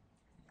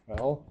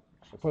 Well,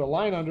 I put a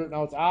line under it.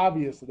 Now it's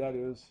obvious that that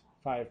is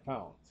 5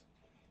 pounds.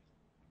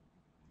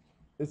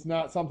 It's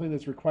not something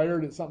that's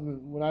required. It's something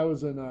that when I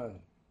was in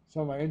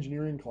some of my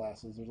engineering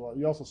classes, there's a lot.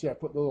 You also see I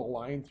put the little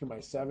line through my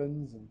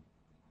 7s and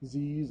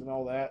Z's and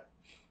all that.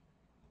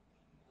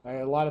 I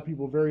had a lot of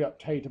people very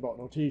uptight about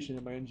notation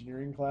in my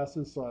engineering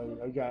classes, so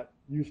I got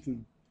used to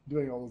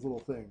doing all those little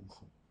things.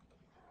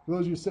 For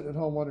those of you sitting at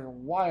home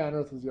wondering, why on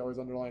earth is he always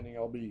underlining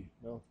LB?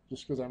 No,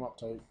 just because I'm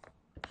uptight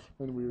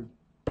and weird.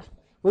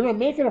 We're going to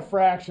make it a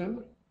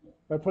fraction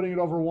by putting it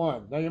over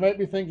 1. Now you might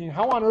be thinking,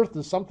 how on earth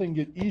does something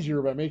get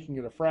easier by making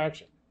it a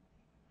fraction?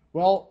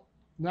 Well,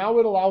 now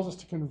it allows us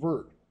to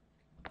convert.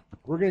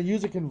 We're going to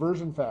use a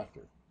conversion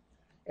factor.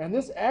 And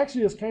this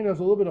actually is kind of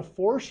a little bit of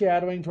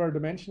foreshadowing to our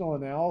dimensional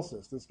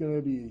analysis. That's going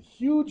to be a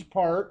huge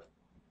part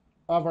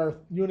of our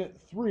Unit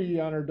 3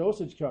 on our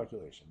dosage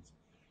calculations.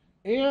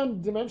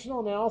 And dimensional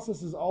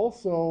analysis is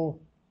also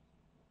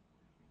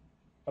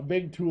a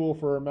big tool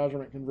for our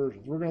measurement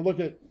conversions. We're going to look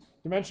at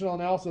dimensional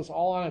analysis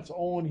all on its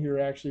own here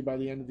actually by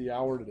the end of the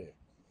hour today.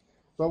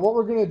 But what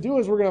we're going to do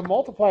is we're going to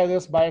multiply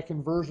this by a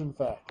conversion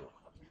factor.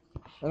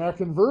 And our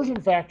conversion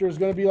factor is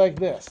going to be like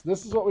this.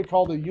 This is what we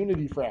call the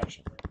unity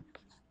fraction,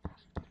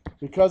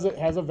 because it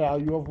has a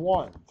value of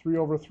 1.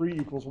 3/3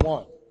 equals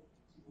 1.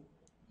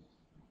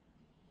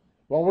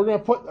 Well, we're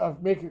going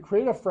to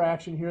create a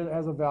fraction here that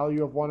has a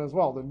value of 1 as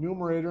well. The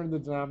numerator and the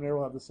denominator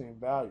will have the same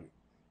value.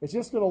 It's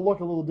just going to look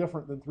a little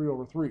different than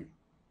 3/3.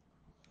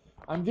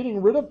 I'm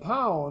getting rid of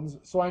pounds,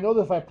 so I know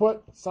that if I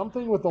put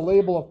something with the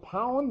label of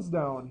pounds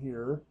down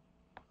here,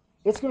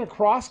 it's going to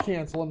cross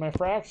cancel in my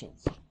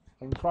fractions.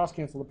 I can cross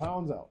cancel the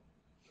pounds out.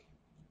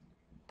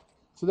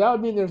 So that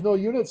would mean there's no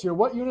units here.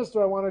 What units do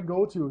I want to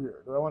go to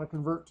here? Do I want to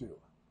convert to?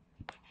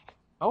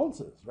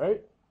 Ounces,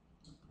 right?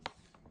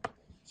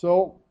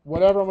 So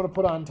whatever I'm going to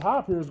put on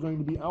top here is going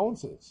to be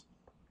ounces.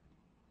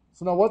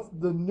 So now what's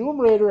the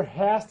numerator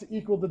has to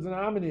equal the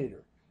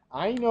denominator.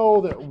 I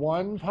know that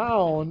 1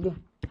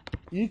 pound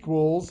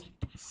equals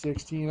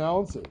 16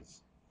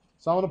 ounces.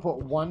 So I'm going to put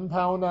 1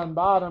 pound on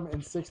bottom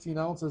and 16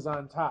 ounces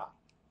on top.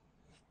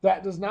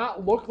 That does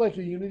not look like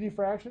a unity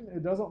fraction.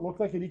 It doesn't look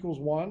like it equals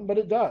 1, but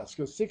it does,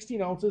 because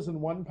 16 ounces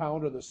and 1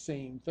 pound are the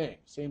same thing,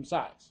 same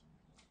size.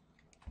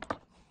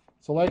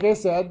 So like I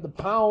said, the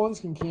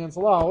pounds can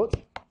cancel out.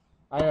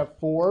 I have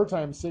 4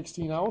 times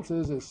 16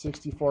 ounces is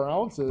 64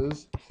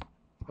 ounces.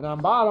 And on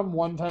bottom,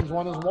 1 times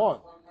 1 is 1.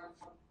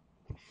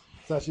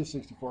 So that's just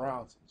 64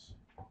 ounces.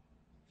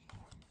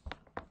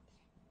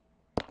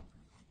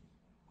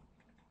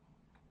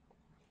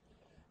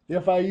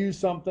 If I use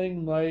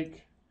something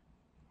like,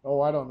 oh,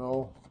 I don't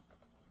know,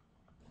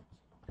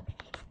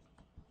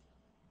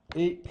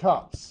 8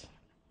 cups,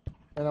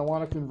 and I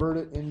want to convert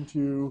it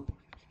into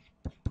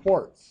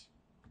quarts.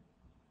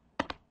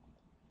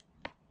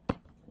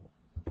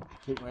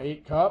 Take my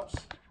 8 cups,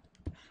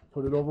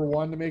 put it over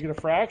 1 to make it a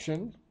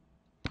fraction.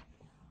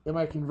 In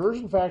my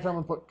conversion factor, I'm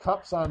going to put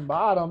cups on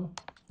bottom.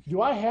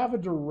 Do I have a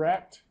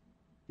direct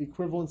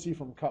equivalency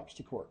from cups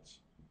to quarts?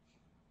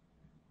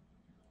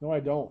 No,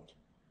 I don't.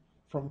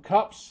 From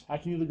cups, I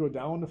can either go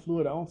down to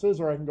fluid ounces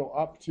or I can go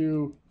up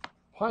to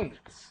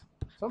pints.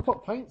 So I'm going to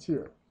put pints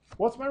here.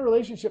 What's my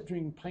relationship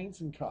between pints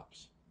and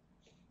cups?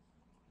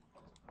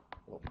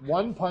 Well,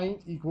 1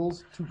 pint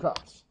equals 2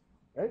 cups,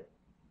 right?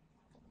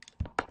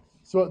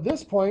 So at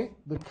this point,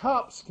 the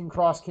cups can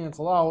cross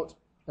cancel out,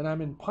 and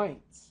I'm in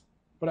pints.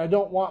 But I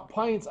don't want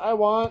pints, I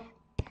want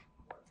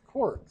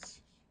quarts.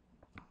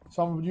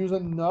 So I'm going to use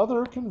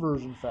another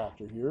conversion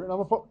factor here, and I'm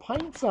going to put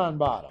pints on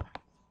bottom.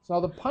 So now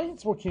the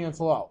pints will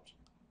cancel out.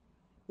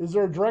 Is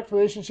there a direct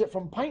relationship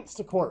from pints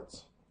to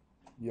quarts?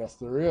 Yes,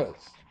 there is.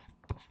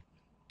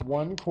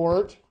 1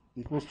 quart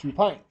equals 2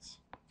 pints.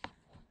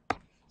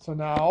 So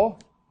now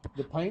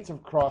the pints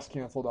have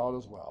cross-canceled out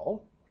as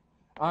well.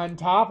 On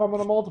top, I'm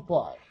going to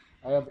multiply.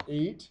 I have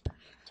 8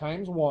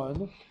 times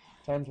 1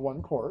 times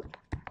 1 quart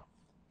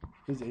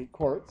is 8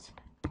 quarts.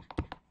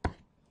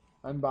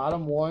 On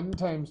bottom, 1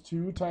 times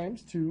 2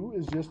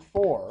 is just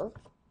 4.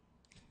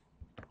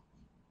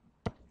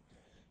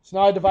 So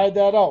now I divide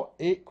that out.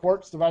 8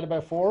 quarts divided by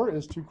 4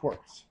 is 2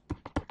 quarts.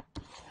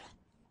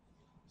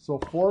 So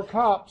 4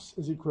 cups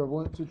is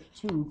equivalent to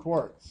 2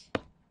 quarts.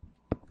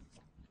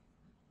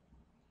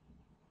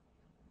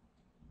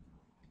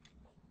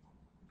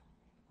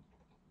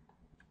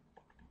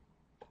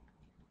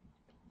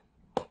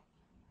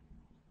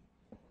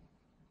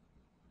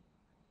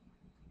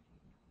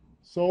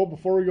 So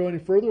before we go any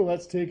further,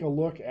 let's take a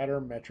look at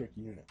our metric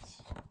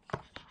units.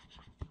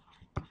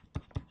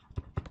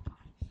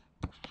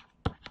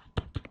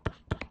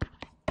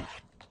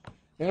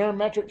 In our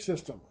metric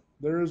system,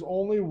 there is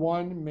only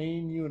one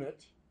main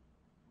unit,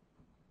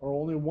 or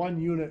only one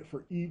unit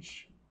for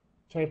each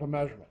type of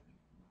measurement.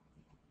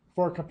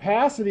 For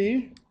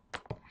capacity,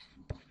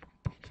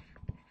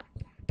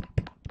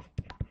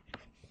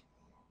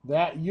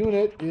 that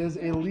unit is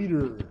a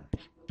liter.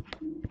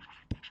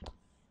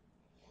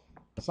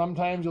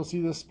 Sometimes you'll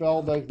see this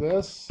spelled like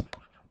this,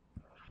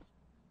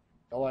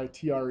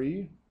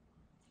 L-I-T-R-E.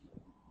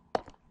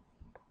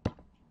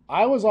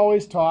 I was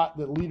always taught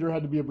that liter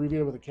had to be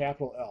abbreviated with a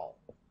capital L.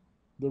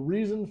 The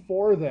reason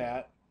for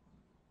that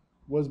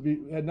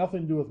had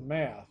nothing to do with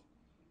math.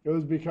 It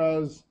was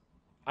because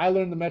I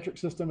learned the metric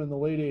system in the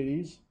late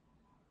 80s,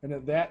 and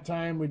at that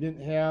time we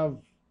didn't have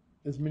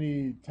as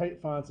many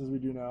type fonts as we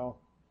do now.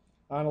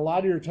 On a lot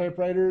of your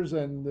typewriters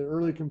and the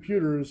early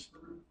computers,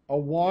 a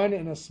 1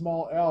 and a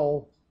small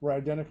l were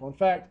identical. In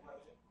fact,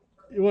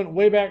 it went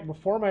way back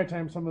before my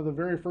time. Some of the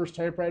very first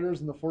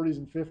typewriters in the 40s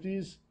and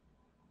 50s,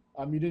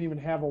 you didn't even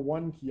have a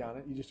 1 key on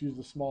it. You just used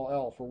the small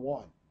l for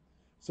 1.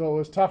 So it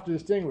was tough to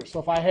distinguish. So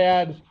if I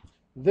had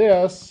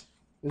this,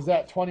 is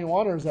that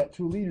 21 or is that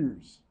 2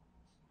 liters?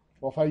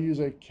 Well, if I use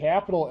a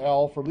capital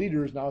L for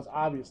liters, now it's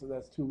obvious that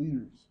that's 2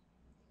 liters.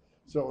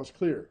 So it was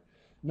clear.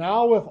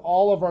 Now with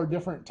all of our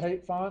different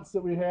type fonts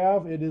that we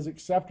have, it is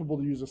acceptable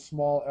to use a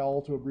small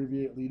l to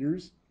abbreviate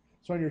liters.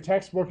 So in your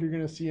textbook, you're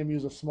going to see them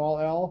use a small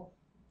l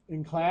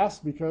in class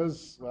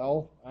because,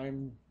 well,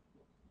 I'm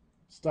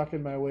stuck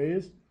in my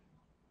ways.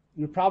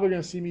 You're probably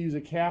going to see me use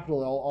a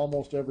capital L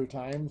almost every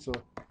time. So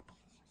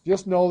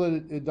just know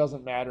that it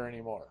doesn't matter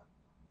anymore.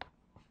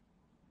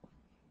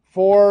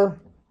 For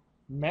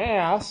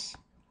mass,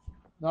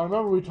 now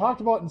remember we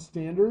talked about in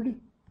standard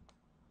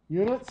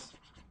units,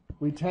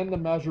 we tend to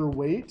measure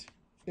weight.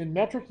 In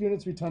metric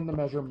units, we tend to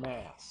measure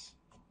mass.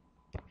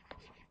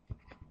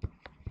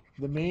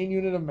 The main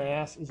unit of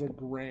mass is a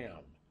gram.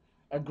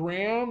 A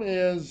gram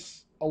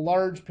is a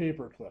large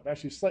paper clip,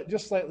 actually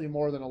just slightly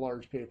more than a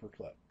large paper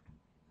clip.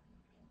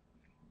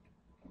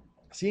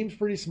 Seems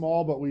pretty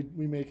small, but we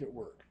make it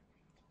work.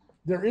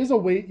 There is a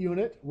weight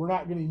unit. We're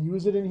not going to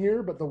use it in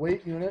here, but the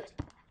weight unit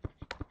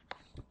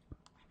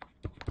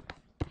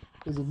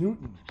is a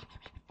Newton.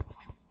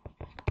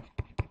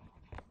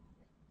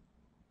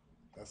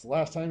 That's the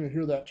last time you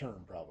hear that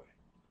term, probably.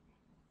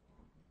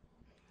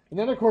 And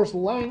then, of course,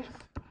 length.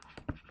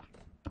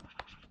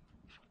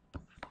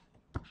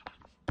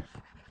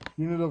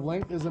 Unit of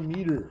length is a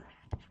meter.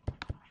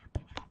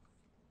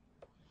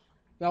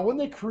 Now, when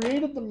they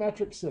created the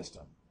metric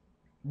system,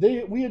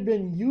 we had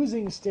been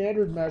using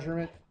standard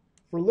measurement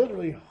for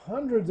literally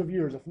hundreds of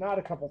years, if not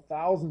a couple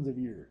thousands of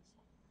years.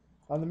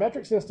 The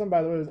metric system,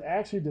 by the way, was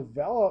actually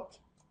developed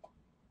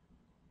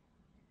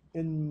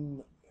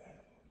in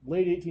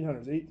late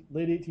 1800s,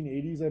 late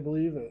 1880s, I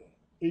believe,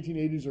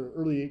 1880s or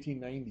early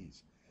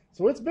 1890s.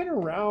 So it's been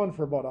around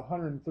for about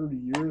 130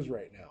 years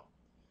right now.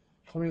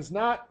 I mean, it's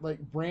not like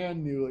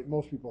brand new like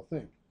most people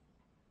think.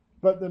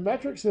 But the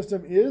metric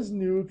system is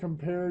new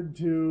compared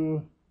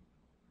to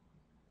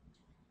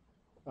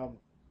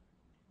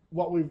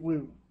what we've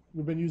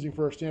been using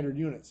for our standard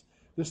units.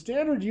 The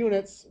standard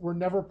units were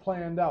never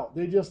planned out.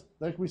 They just,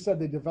 like we said,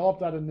 they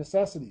developed out of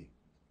necessity.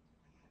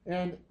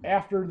 And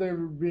after they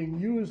were being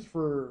used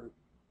for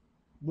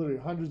literally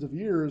hundreds of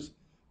years,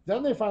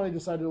 then they finally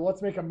decided, well,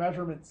 let's make a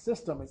measurement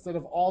system instead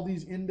of all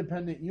these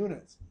independent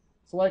units.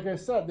 So like I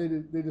said,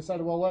 they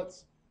decided, well,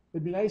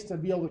 it'd be nice to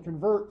be able to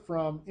convert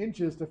from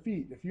inches to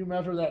feet. If you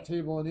measure that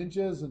table in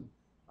inches and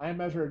I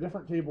measure a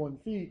different table in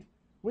feet,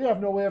 we have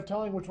no way of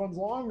telling which one's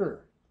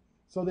longer.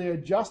 So they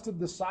adjusted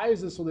the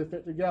sizes so they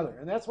fit together.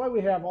 And that's why we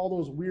have all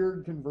those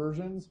weird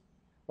conversions,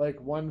 like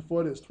 1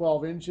 foot is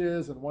 12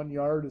 inches and 1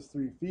 yard is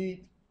 3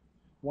 feet.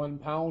 1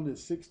 pound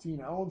is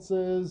 16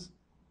 ounces.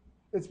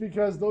 It's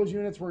because those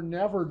units were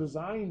never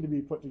designed to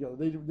be put together.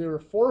 They were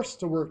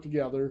forced to work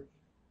together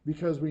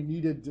because we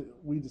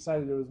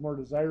decided it was more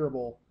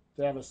desirable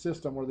to have a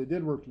system where they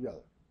did work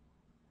together.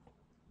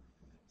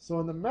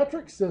 So in the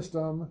metric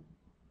system,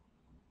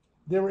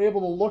 they were able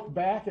to look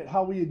back at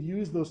how we had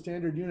used those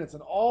standard units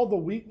and all the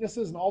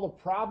weaknesses and all the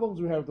problems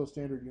we had with those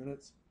standard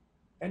units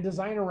and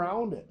design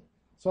around it.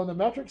 So in the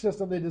metric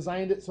system, they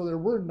designed it so there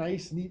were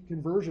nice, neat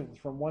conversions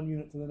from one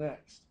unit to the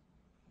next.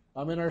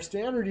 In our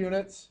standard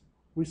units,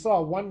 we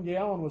saw 1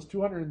 gallon was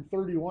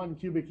 231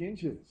 cubic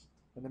inches.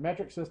 In the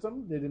metric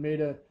system,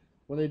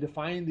 when they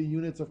defined the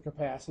units of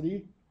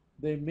capacity,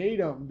 they made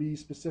them be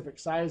specific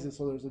sizes,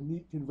 so there's a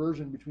neat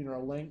conversion between our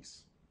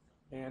lengths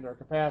and our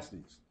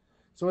capacities.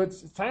 So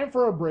it's time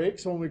for a break.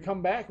 So when we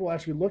come back, we'll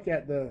actually look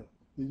at the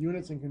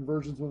units and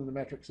conversions within the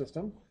metric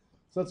system.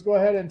 So let's go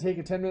ahead and take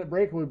a 10-minute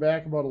break. We'll be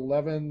back about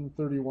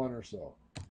 11:31 or so.